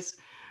secretaries.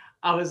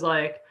 I was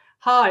like,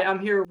 hi, I'm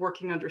here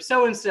working under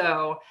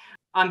so-and-so.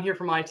 I'm here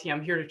from IT.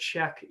 I'm here to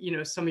check,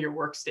 some of your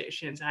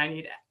workstations. I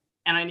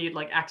need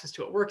like access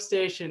to a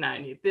workstation. I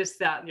need this,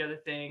 that, and the other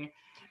thing.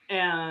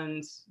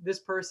 And this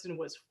person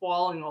was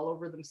falling all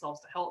over themselves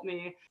to help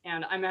me.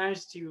 And I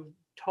managed to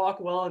talk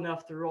well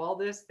enough through all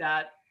this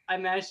that I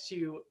managed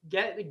to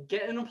get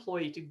an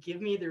employee to give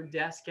me their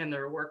desk and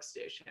their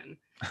workstation,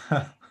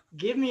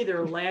 give me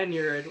their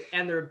lanyard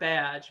and their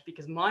badge,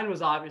 because mine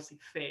was obviously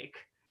fake.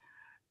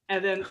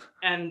 And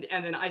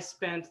then I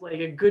spent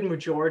like a good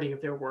majority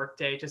of their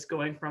workday just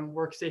going from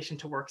workstation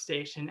to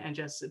workstation and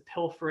just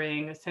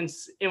pilfering,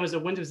 since it was a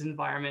Windows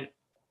environment,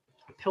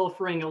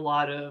 pilfering a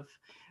lot of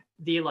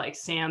the like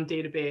SAM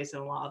database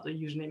and a lot of the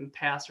username and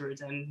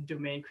passwords and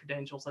domain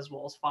credentials, as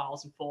well as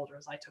files and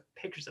folders. I took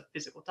pictures of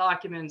physical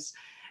documents.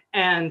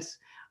 And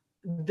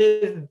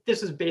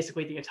this was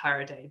basically the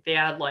entire day. They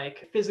had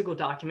like a physical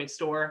document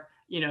store,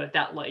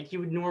 that like you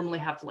would normally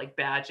have to like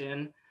badge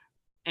in,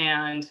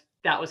 and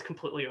that was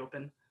completely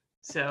open.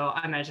 So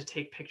I managed to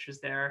take pictures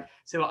there.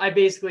 So I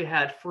basically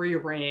had free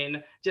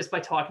reign just by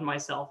talking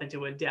myself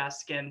into a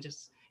desk and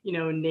just,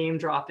 name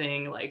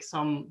dropping like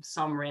some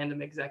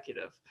random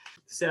executive.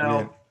 So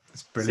Brilliant.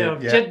 It's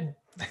brilliant.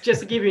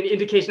 just to give you an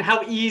indication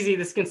how easy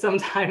this can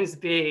sometimes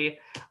be.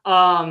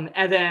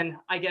 And then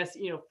I guess,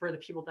 for the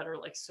people that are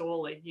like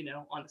solely,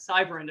 on the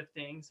cyber end of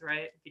things,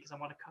 right? Because I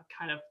want to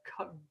kind of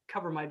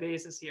cover my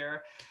bases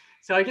here.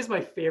 So I guess my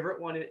favorite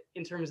one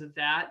in terms of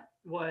that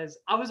was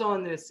I was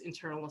on this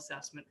internal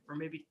assessment for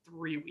maybe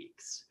 3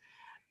 weeks.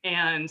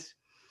 And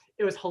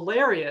it was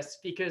hilarious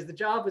because the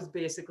job was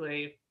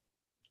basically,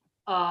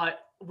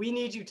 we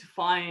need you to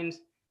find,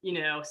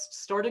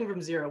 starting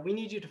from zero, we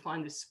need you to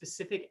find this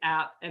specific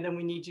app, and then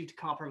we need you to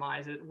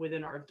compromise it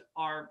within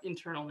our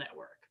internal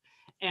network.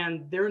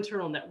 And their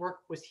internal network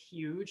was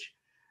huge.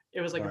 It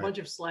was like a bunch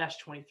of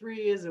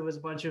 /23s. It was a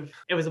bunch of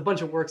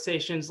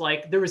workstations.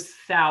 Like there was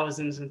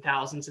thousands and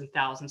thousands and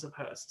thousands of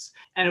hosts.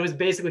 And it was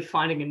basically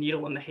finding a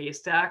needle in the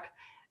haystack.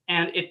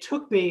 And it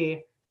took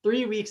me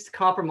 3 weeks to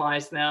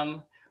compromise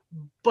them.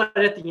 But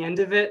at the end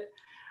of it,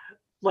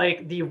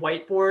 like the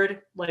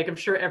whiteboard, like I'm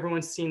sure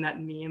everyone's seen that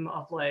meme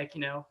of like,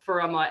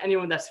 for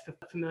anyone that's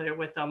familiar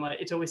with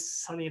It's Always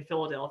Sunny in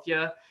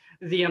Philadelphia,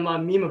 the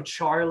meme of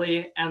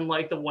Charlie and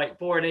like the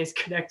whiteboard, and he's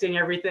connecting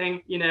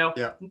everything,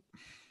 Yeah.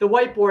 The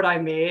whiteboard I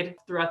made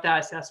throughout that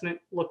assessment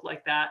looked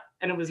like that,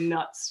 and it was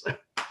nuts.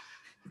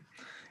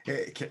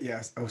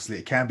 Yes, obviously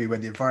it can be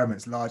when the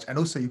environment's large, and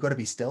also you've got to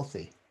be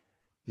stealthy.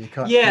 You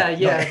can't.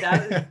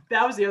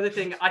 That was the other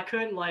thing. I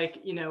couldn't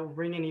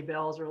ring any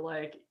bells or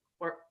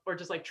or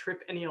just like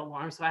trip any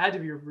alarms. So I had to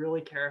be really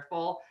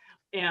careful.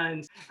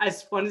 And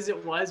as fun as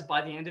it was,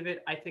 by the end of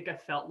it, I think I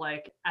felt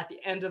like at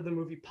the end of the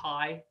movie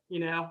Pi,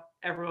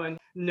 everyone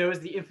knows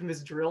the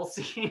infamous drill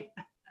scene.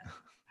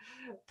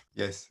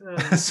 Yes.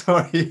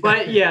 Sorry.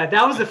 But yeah,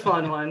 that was a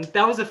fun one.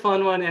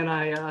 And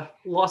I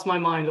lost my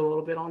mind a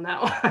little bit on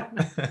that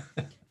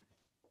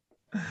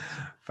one.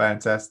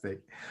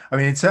 Fantastic. I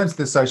mean, in terms of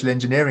the social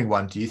engineering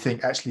one, do you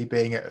think actually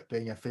being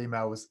a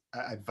female was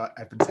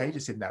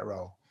advantageous in that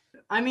role?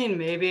 I mean,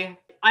 maybe.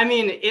 I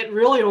mean, it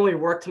really only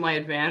worked to my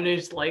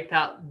advantage, like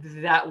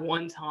that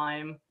one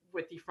time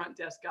with the front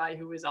desk guy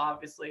who was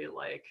obviously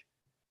like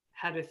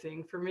had a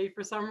thing for me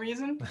for some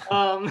reason.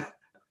 But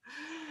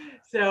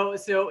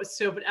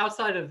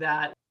outside of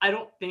that, I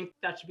don't think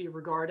that should be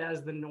regarded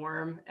as the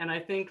norm. And I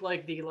think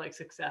like the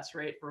success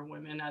rate for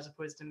women as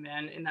opposed to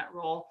men in that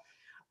role,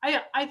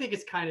 I think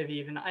it's kind of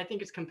even. I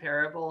think it's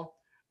comparable.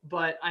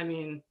 But I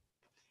mean,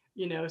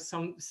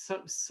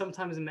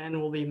 sometimes men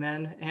will be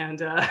men,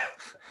 and well,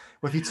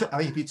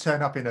 if you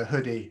turn up in a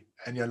hoodie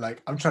and you're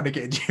like, I'm trying to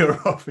get into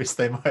your office,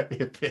 they might be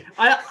a bit.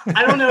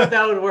 I don't know if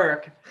that would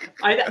work.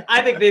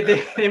 I think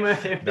they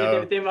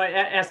might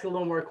ask a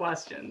little more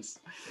questions.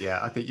 Yeah,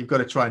 I think you've got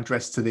to try and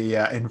dress to the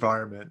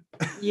environment.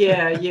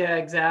 Yeah,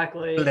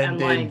 exactly.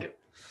 Blend in.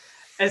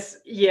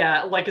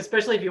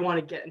 Especially if you want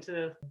to get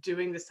into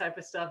doing this type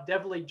of stuff,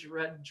 definitely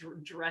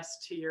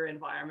dress to your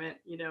environment,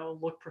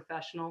 look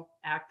professional,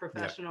 act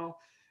professional,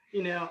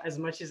 as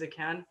much as it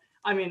can.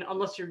 I mean,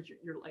 unless you're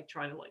like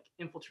trying to like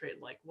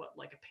infiltrate like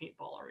a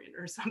paintball arena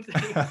or something.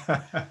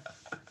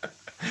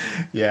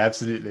 Yeah,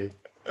 absolutely.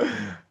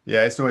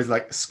 Yeah, it's always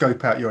like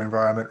scope out your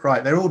environment.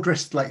 Right, they're all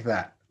dressed like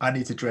that. I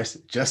need to dress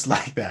just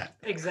like that.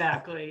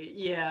 Exactly.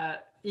 Yeah.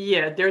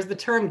 There's the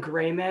term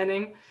gray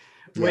manning,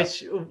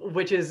 which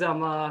is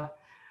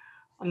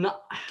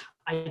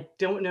I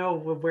don't know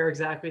where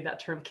exactly that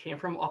term came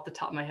from off the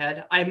top of my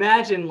head. I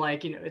imagine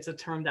it's a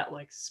term that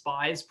like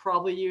spies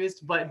probably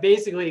used, but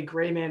basically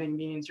gray manning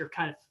means you're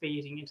kind of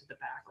fading into the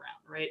background,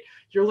 right?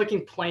 You're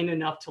looking plain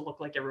enough to look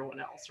like everyone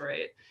else,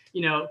 right?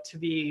 To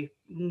be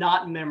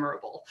not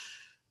memorable.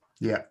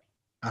 Yeah.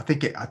 I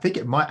think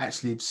it might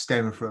actually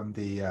stem from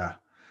the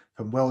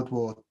from World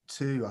War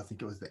II. I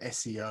think it was the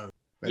SEO.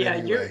 But yeah,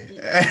 anyway.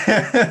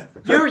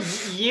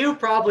 you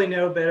probably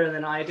know better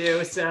than I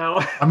do, so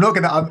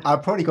I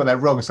probably got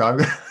that wrong, so I'm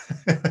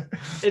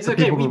it's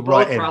okay. We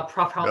both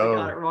probably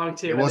got it wrong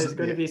too. And there's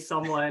going to be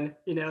someone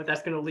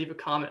that's going to leave a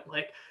comment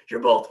like, "You're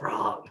both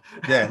wrong."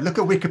 Yeah, look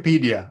at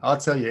Wikipedia. I'll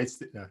tell you.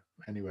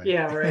 Anyway.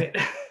 Yeah, right.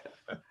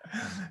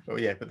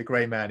 But the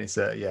grey man is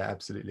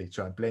absolutely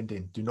try and blend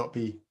in. Do not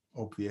be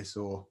obvious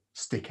or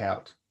stick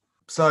out.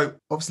 So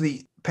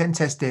obviously, pen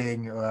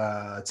testing,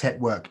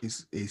 tech work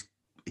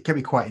it can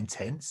be quite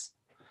intense.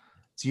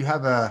 Do you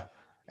have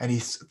any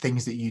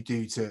things that you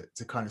do to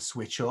kind of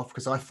switch off?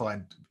 Because I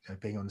find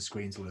being on the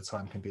screens all the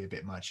time can be a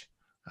bit much.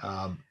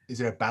 Is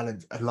there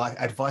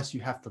advice you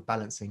have for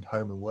balancing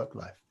home and work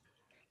life?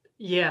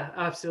 Yeah,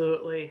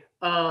 absolutely.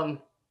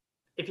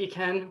 If you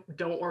can,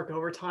 don't work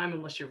overtime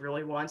unless you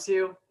really want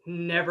to.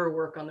 Never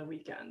work on the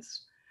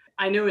weekends.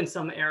 I know in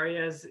some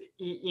areas,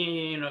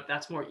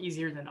 that's more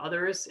easier than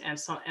others, and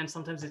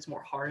sometimes it's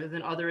more harder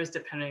than others,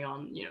 depending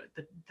on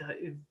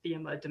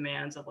the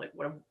demands of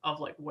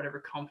whatever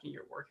company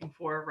you're working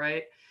for,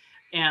 right?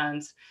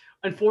 And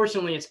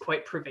unfortunately, it's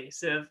quite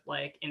pervasive,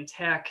 like in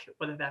tech,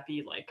 whether that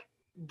be like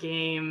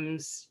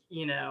games,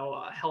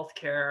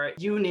 healthcare,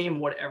 you name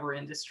whatever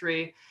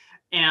industry,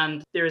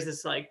 and there's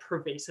this like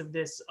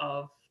pervasiveness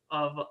of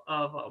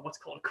what's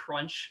called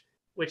crunch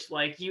which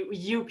like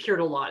you hear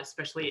it a lot,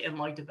 especially in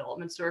like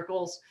development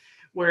circles,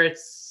 where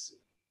it's,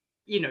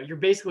 you know, you're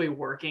basically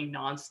working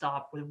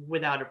nonstop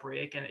without a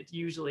break. And it's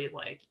usually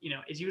like, you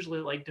know, it's usually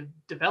like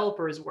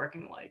developers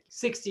working like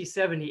 60,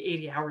 70,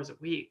 80 hours a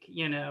week,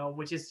 you know,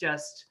 which is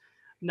just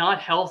not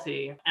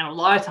healthy. And a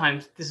lot of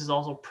times this is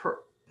also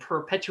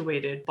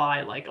perpetuated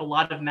by like a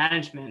lot of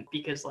management,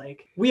 because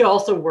like we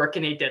also work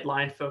in a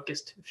deadline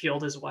focused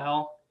field as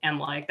well, and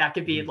like that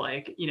could be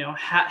like, you know,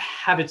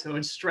 have its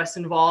own stress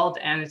involved.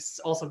 And it's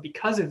also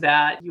because of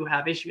that you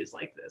have issues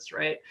like this,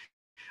 right?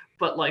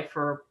 But like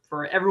for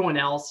everyone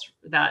else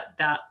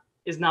that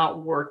is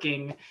not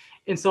working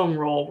in some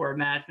role where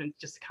management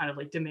just kind of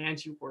like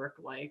demands you work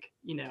like,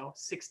 you know,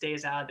 6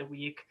 days out of the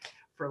week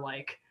for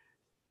like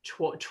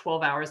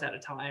 12 hours at a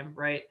time,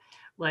 right?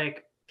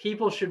 Like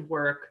people should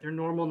work their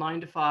normal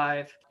 9 to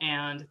 5,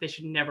 and they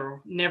should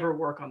never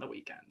work on the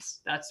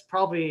weekends. That's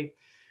probably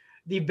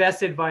the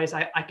best advice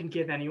I can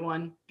give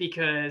anyone,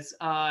 because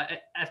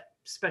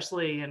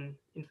especially in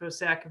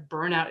InfoSec,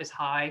 burnout is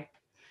high.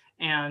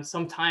 And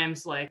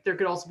sometimes like there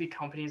could also be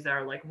companies that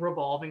are like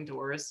revolving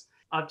doors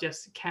of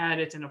just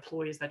candidates and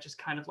employees that just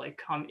kind of like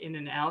come in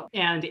and out.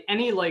 And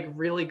any like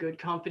really good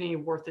company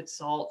worth its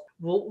salt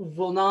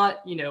will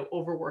not, you know,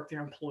 overwork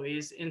their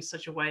employees in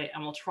such a way,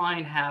 and will try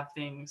and have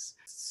things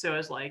so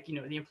as like, you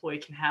know, the employee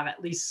can have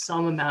at least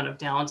some amount of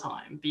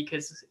downtime,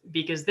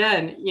 because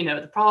then, you know,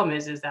 the problem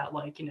is that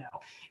like, you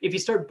know, if you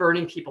start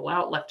burning people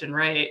out left and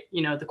right,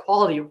 you know, the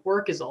quality of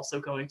work is also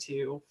going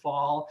to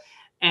fall.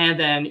 And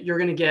then you're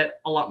going to get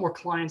a lot more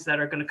clients that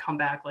are going to come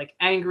back like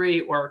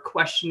angry or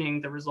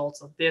questioning the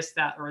results of this,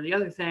 that, or the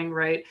other thing,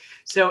 right?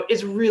 So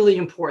it's really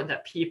important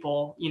that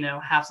people, you know,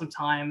 have some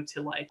time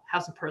to like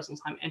have some personal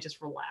time and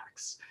just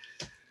relax.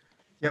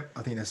 Yep,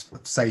 I think that's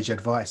sage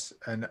advice.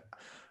 And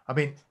I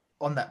mean,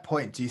 on that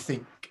point, do you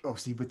think,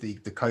 obviously with the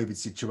COVID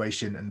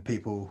situation and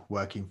people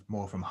working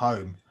more from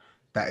home,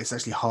 that it's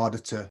actually harder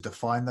to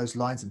define those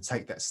lines and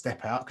take that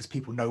step out because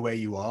people know where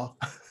you are?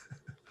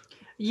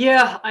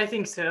 Yeah, I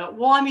think so.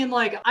 Well, I mean,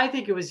 like, I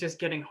think it was just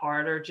getting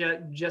harder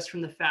just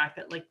from the fact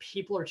that like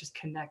people are just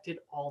connected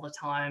all the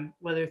time,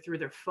 whether through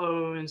their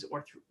phones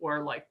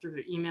or like through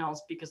their emails,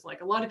 because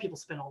like a lot of people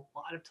spend a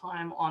lot of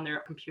time on their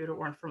computer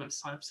or in front of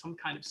some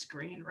kind of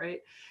screen, right?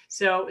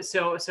 So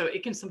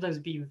it can sometimes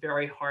be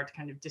very hard to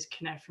kind of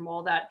disconnect from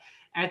all that.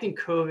 And I think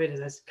COVID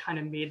has kind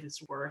of made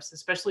this worse,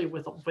 especially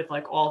with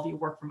like all the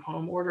work from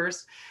home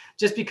orders,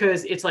 just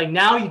because it's like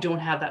now you don't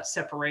have that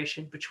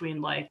separation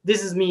between like,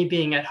 this is me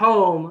being at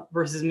home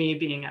versus me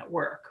being at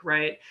work,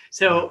 right?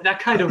 So that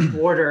kind of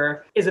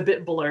border is a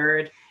bit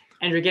blurred,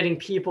 and you're getting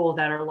people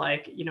that are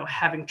like, you know,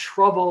 having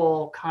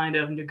trouble kind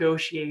of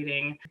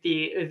negotiating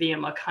the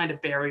kind of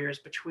barriers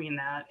between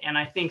that. And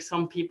I think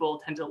some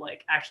people tend to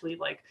like actually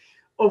like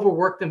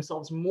overwork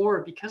themselves more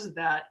because of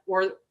that,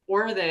 or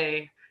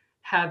they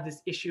have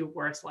this issue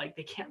where it's like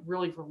they can't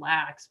really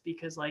relax,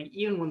 because like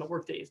even when the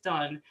workday is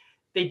done,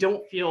 they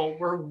don't feel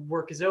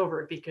work is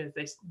over, because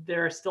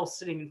they're still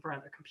sitting in front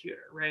of their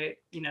computer, right?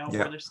 You know,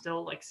 Yeah. or they're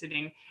still like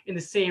sitting in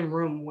the same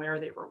room where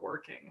they were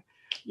working,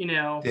 you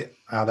know. Yeah.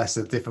 Oh, that's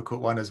a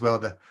difficult one as well.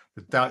 The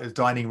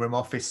dining room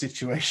office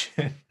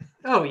situation.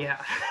 Oh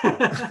yeah.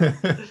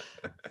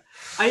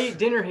 I eat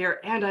dinner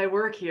here and I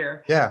work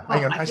here. Yeah,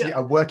 hang Oh, on. Actually,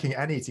 I'm working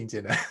and eating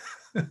dinner.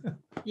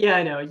 yeah,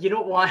 I know. You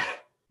don't want.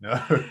 No.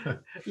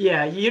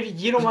 Yeah,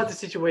 you don't want the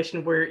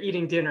situation where you're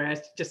eating dinner and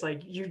it's just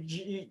like you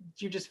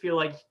just feel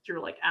like you're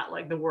like at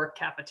like the work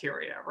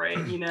cafeteria, right?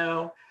 You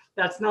know,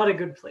 that's not a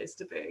good place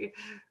to be.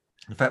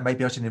 In fact,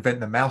 maybe I should invent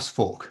the mouse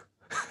fork.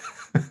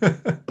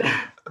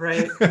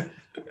 Right.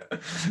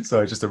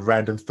 Sorry, just a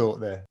random thought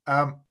there.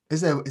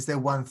 Is there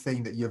one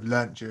thing that you've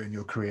learned during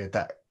your career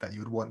that you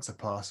would want to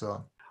pass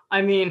on?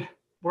 I mean,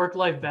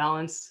 work-life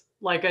balance.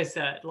 Like I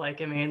said,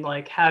 like I mean,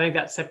 like having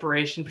that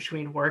separation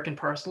between work and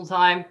personal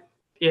time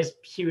is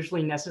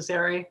hugely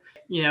necessary.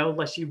 You know,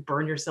 lest you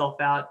burn yourself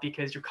out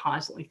because you're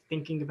constantly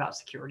thinking about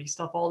security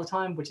stuff all the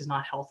time, which is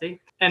not healthy.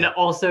 And it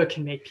also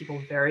can make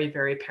people very,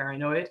 very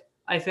paranoid,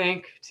 I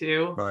think,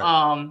 too.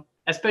 Right.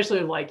 Especially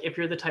like if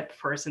you're the type of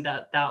person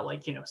that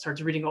like, you know,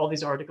 starts reading all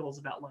these articles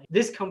about like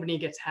this company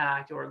gets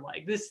hacked or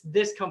like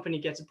this company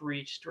gets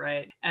breached,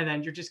 right? And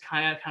then you're just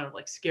kind of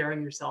like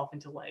scaring yourself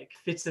into like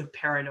fits of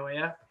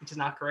paranoia, which is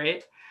not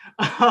great.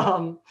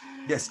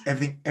 Yes,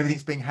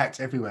 everything's being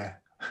hacked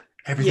everywhere.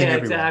 Everything Yeah,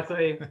 everywhere.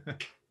 exactly.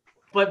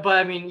 But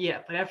I mean, yeah,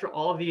 but after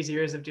all of these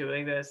years of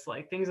doing this,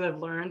 like things I've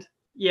learned,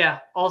 yeah,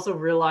 also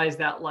realize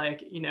that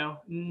like, you know,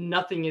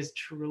 nothing is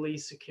truly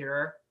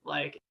secure.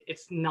 Like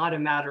it's not a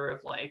matter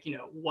of like, you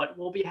know, what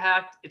will be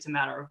hacked, it's a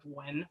matter of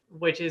when,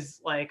 which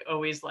is like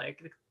always like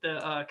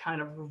the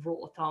kind of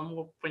rule of thumb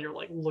when you're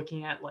like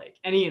looking at like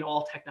any and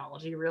all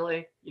technology,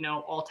 really. You know,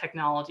 all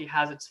technology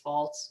has its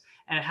faults,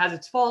 and it has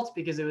its faults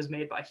because it was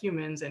made by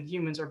humans, and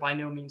humans are by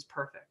no means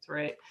perfect,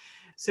 right?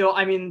 So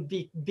I mean,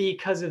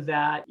 because of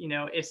that, you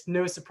know, it's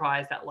no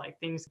surprise that like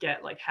things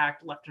get like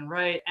hacked left and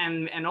right,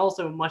 and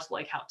also much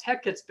like how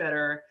tech gets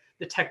better,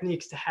 the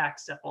techniques to hack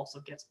stuff also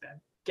gets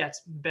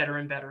gets better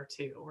and better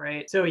too,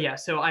 right? So yeah,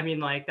 so I mean,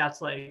 like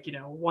that's like, you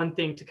know, one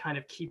thing to kind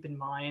of keep in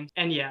mind.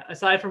 And yeah,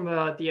 aside from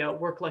the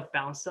work-life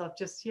balance stuff,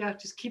 just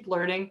keep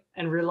learning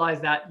and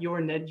realize that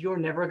you're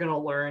never going to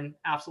learn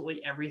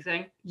absolutely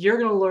everything. You're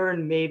going to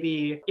learn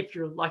maybe, if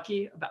you're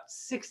lucky, about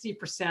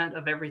 60%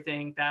 of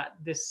everything that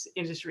this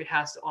industry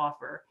has to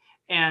offer.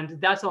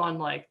 And that's on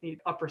like the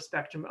upper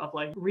spectrum of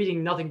like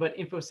reading nothing but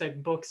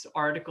InfoSec books,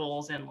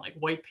 articles, and like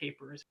white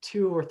papers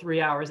 2 or 3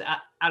 hours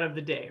out of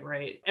the day,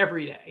 right?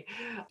 Every day.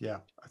 Yeah,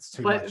 that's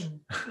too But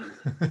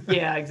much.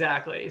 yeah,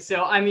 exactly.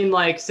 So I mean,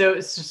 like, so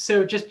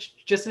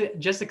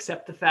just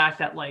accept the fact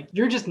that like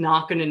you're just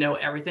not going to know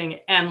everything.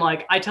 And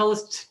like I tell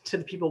this to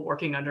the people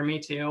working under me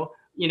too.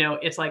 You know,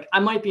 it's like I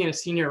might be in a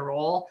senior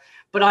role,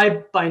 but I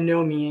by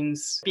no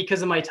means,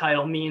 because of my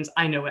title, means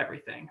I know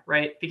everything,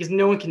 right? Because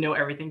no one can know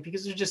everything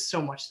because there's just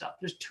so much stuff.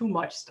 There's too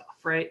much stuff,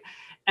 right?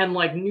 And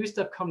like new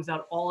stuff comes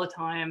out all the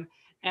time.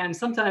 And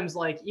sometimes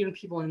like even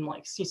people in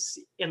like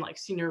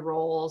senior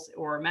roles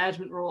or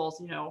management roles,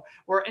 you know,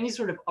 or any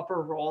sort of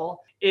upper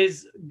role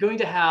is going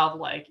to have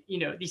like, you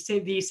know, the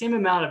same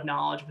amount of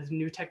knowledge with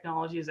new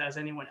technologies as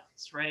anyone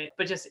else, right?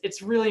 But just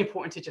it's really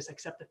important to just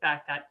accept the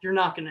fact that you're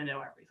not going to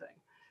know everything.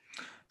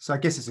 So I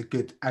guess it's a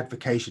good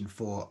advocacy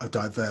for a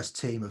diverse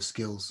team of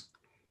skills.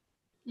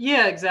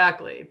 Yeah,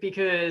 exactly.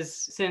 Because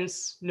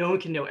since no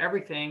one can know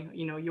everything,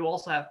 you know, you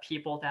also have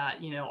people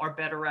that, you know, are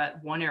better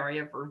at one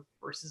area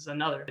versus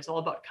another. It's all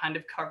about kind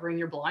of covering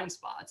your blind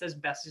spots as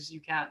best as you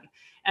can.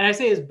 And I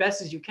say as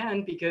best as you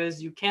can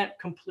because you can't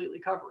completely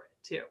cover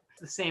it too. It's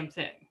the same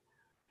thing.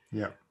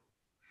 Yeah,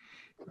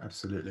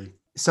 absolutely.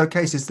 So,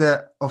 Case, is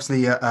there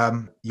obviously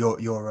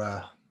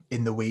you're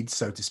in the weeds,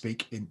 so to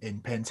speak, in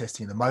pen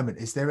testing at the moment?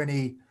 Is there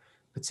any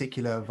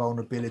particular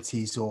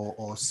vulnerabilities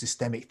or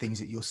systemic things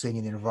that you're seeing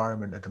in the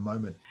environment at the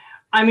moment?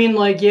 I mean,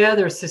 like, yeah,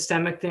 there's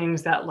systemic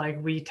things that like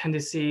we tend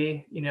to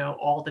see, you know,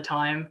 all the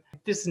time.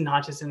 This is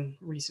not just in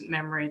recent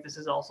memory. This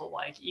is also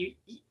like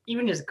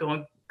even just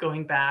going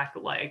back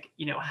like,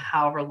 you know,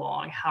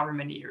 however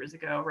many years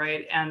ago,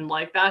 right? And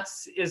like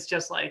is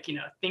just like, you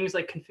know, things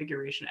like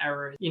configuration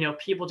errors, you know,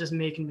 people just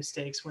making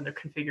mistakes when they're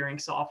configuring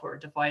software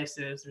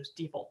devices. There's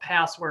default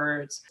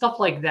passwords, stuff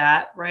like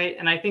that, right?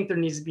 And I think there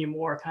needs to be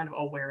more kind of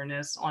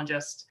awareness on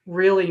just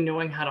really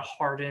knowing how to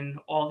harden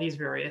all these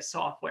various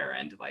software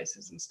and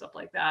devices and stuff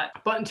like that.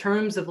 But in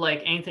terms of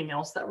like anything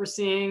else that we're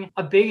seeing,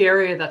 a big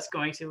area that's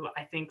going to,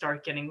 I think,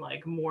 start getting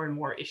like more and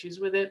more issues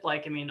with it.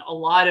 Like, I mean, a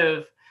lot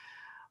of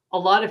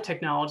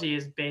technology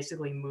is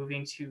basically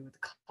moving to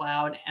the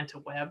cloud and to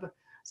web.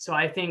 So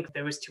I think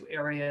those two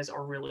areas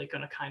are really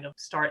going to kind of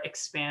start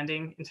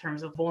expanding in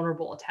terms of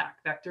vulnerable attack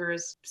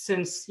vectors.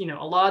 Since, you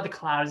know, a lot of the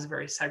cloud is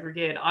very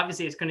segregated,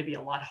 obviously it's going to be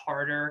a lot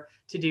harder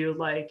to do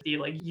like the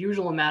like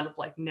usual amount of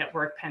like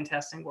network pen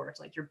testing where it's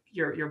like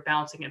you're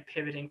bouncing and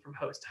pivoting from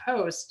host to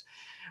host.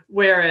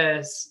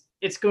 Whereas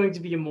it's going to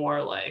be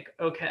more like,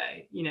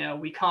 okay, you know,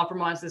 we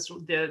compromise this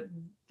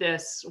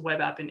web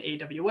app in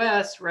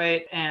AWS,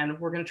 right? And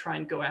we're going to try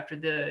and go after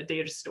the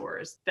data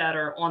stores that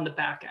are on the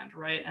back end,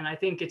 right? And I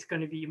think it's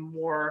going to be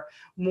more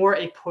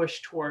a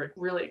push toward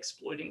really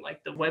exploiting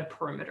like the web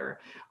perimeter,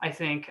 I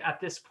think, at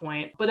this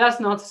point. But that's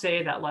not to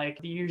say that like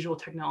the usual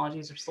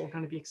technologies are still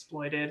going to be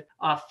exploited.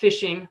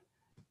 Phishing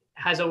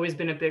has always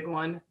been a big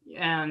one,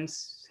 and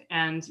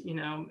you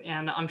know,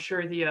 and I'm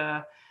sure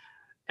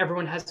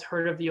everyone has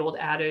heard of the old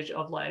adage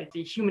of like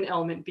the human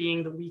element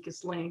being the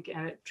weakest link,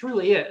 and it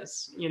truly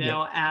is, you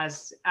know,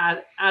 as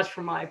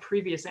for my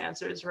previous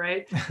answers,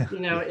 right? You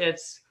know,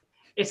 it's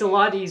a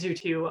lot easier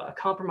to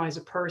compromise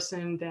a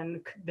person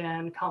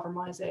than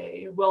compromise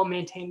a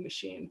well-maintained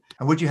machine.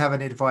 And would you have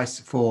any advice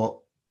for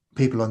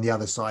people on the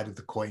other side of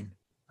the coin?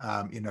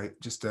 You know,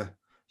 just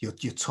your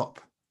top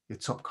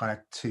kind of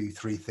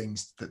 2-3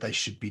 things that they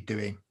should be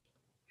doing.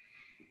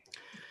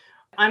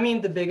 I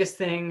mean, the biggest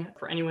thing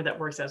for anyone that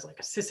works as like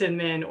a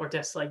sysadmin or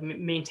just like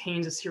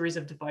maintains a series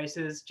of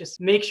devices,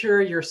 just make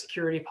sure your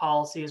security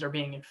policies are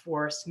being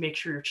enforced, make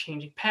sure you're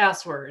changing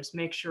passwords,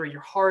 make sure you're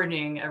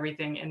hardening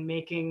everything, and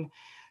making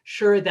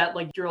sure that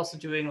like you're also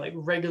doing like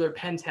regular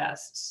pen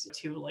tests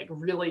to like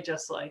really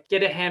just like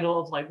get a handle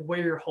of like where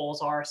your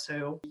holes are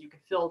so you can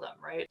fill them,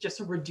 right? Just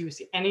to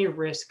reduce any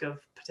risk of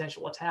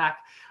potential attack,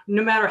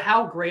 no matter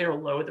how great or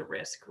low the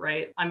risk,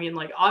 right? I mean,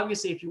 like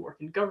obviously if you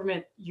work in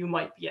government, you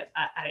might be at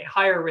a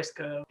higher risk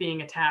of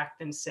being attacked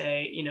than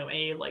say, you know,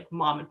 a like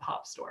mom and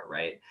pop store,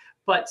 right?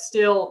 But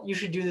still, you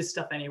should do this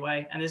stuff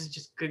anyway. And this is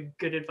just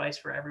good advice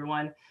for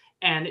everyone.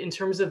 And in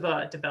terms of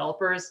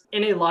developers,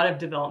 in a lot of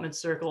development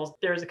circles,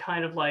 there's a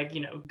kind of like, you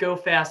know, go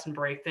fast and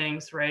break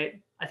things,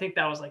 right? I think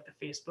that was like the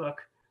Facebook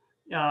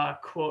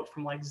quote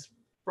from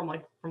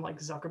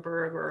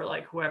Zuckerberg or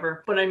like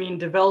whoever. But I mean,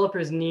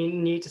 developers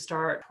need to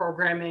start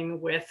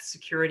programming with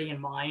security in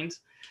mind,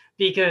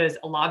 because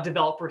a lot of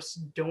developers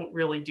don't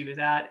really do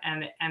that,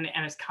 and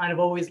it's kind of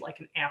always like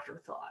an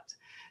afterthought.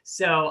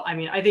 So I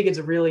mean, I think it's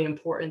really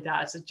important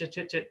that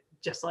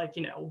just like,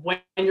 when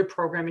you're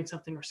programming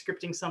something or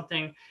scripting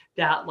something,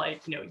 that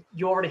like,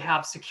 you already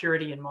have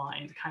security in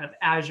mind kind of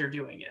as you're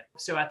doing it.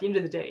 So at the end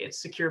of the day,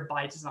 it's secure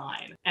by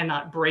design and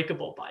not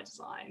breakable by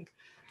design.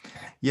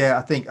 Yeah,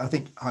 I think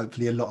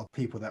hopefully a lot of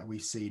people that we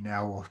see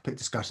now, or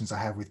discussions I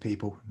have with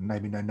people,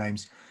 maybe no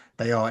names,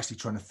 they are actually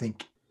trying to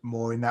think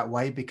more in that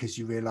way, because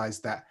you realize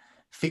that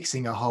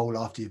fixing a hole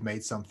after you've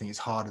made something is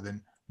harder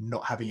than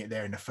not having it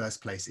there in the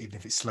first place, even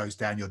if it slows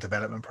down your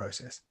development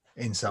process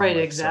in some way.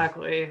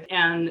 Exactly. So.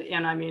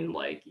 And I mean,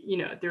 like,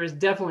 there's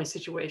definitely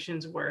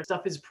situations where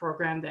stuff is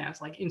programmed and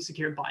it's like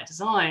insecure by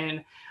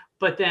design,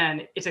 but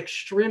then it's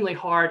extremely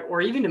hard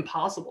or even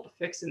impossible to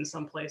fix in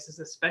some places,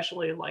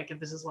 especially like if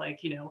this is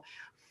like,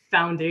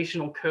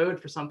 foundational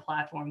code for some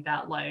platform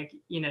that like,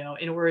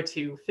 in order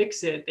to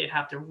fix it, they'd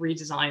have to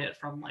redesign it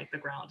from like the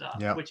ground up,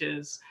 which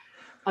is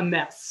a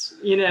mess,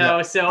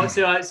 So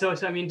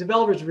I mean,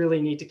 developers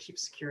really need to keep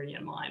security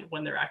in mind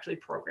when they're actually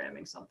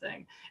programming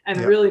something, and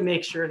really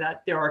make sure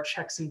that there are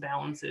checks and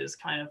balances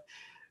kind of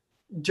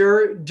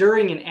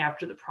during and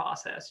after the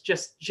process,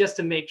 just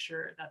to make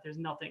sure that there's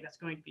nothing that's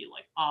going to be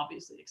like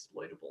obviously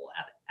exploitable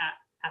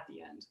at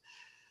the end.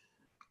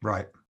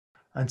 Right.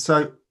 And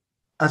so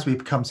as we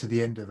come to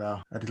the end of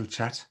our little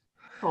chat,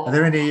 are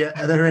there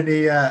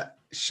any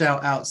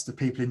shout outs to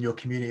people in your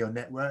community or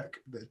network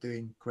that are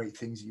doing great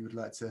things you would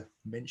like to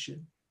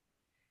mention?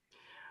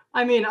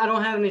 I mean, I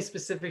don't have any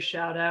specific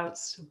shout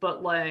outs,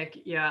 but like,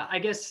 I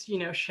guess,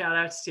 shout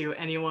outs to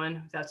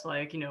anyone that's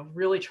like,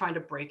 really trying to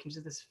break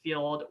into this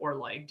field or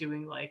like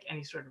doing like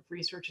any sort of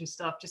research and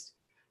stuff. Just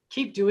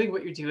keep doing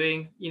what you're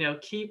doing,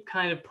 keep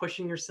kind of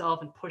pushing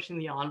yourself and pushing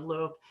the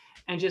envelope,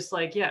 and just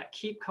like,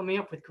 keep coming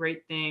up with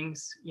great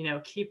things,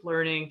 keep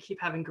learning,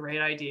 keep having great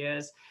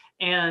ideas,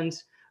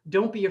 and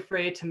don't be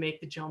afraid to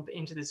make the jump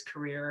into this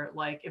career.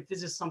 Like if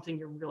this is something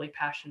you're really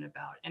passionate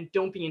about, and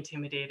don't be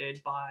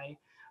intimidated by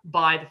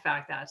the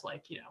fact that it's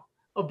like,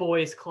 a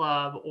boys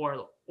club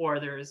or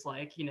there's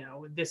like,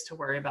 this to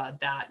worry about,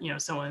 that,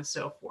 so on and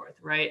so forth.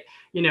 Right.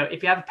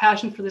 If you have a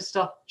passion for this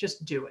stuff,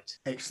 just do it.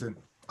 Excellent.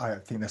 I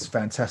think that's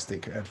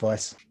fantastic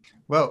advice.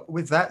 Well,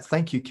 with that,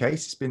 thank you,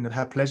 Case. It's been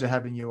a pleasure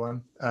having you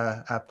on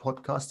our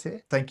podcast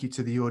here. Thank you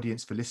to the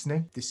audience for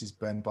listening. This has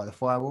been By the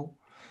Firewall.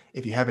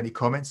 If you have any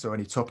comments or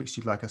any topics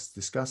you'd like us to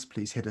discuss,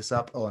 please hit us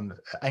up on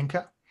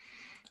Anchor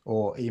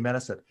or email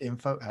us at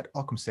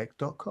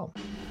info@occamsec.com.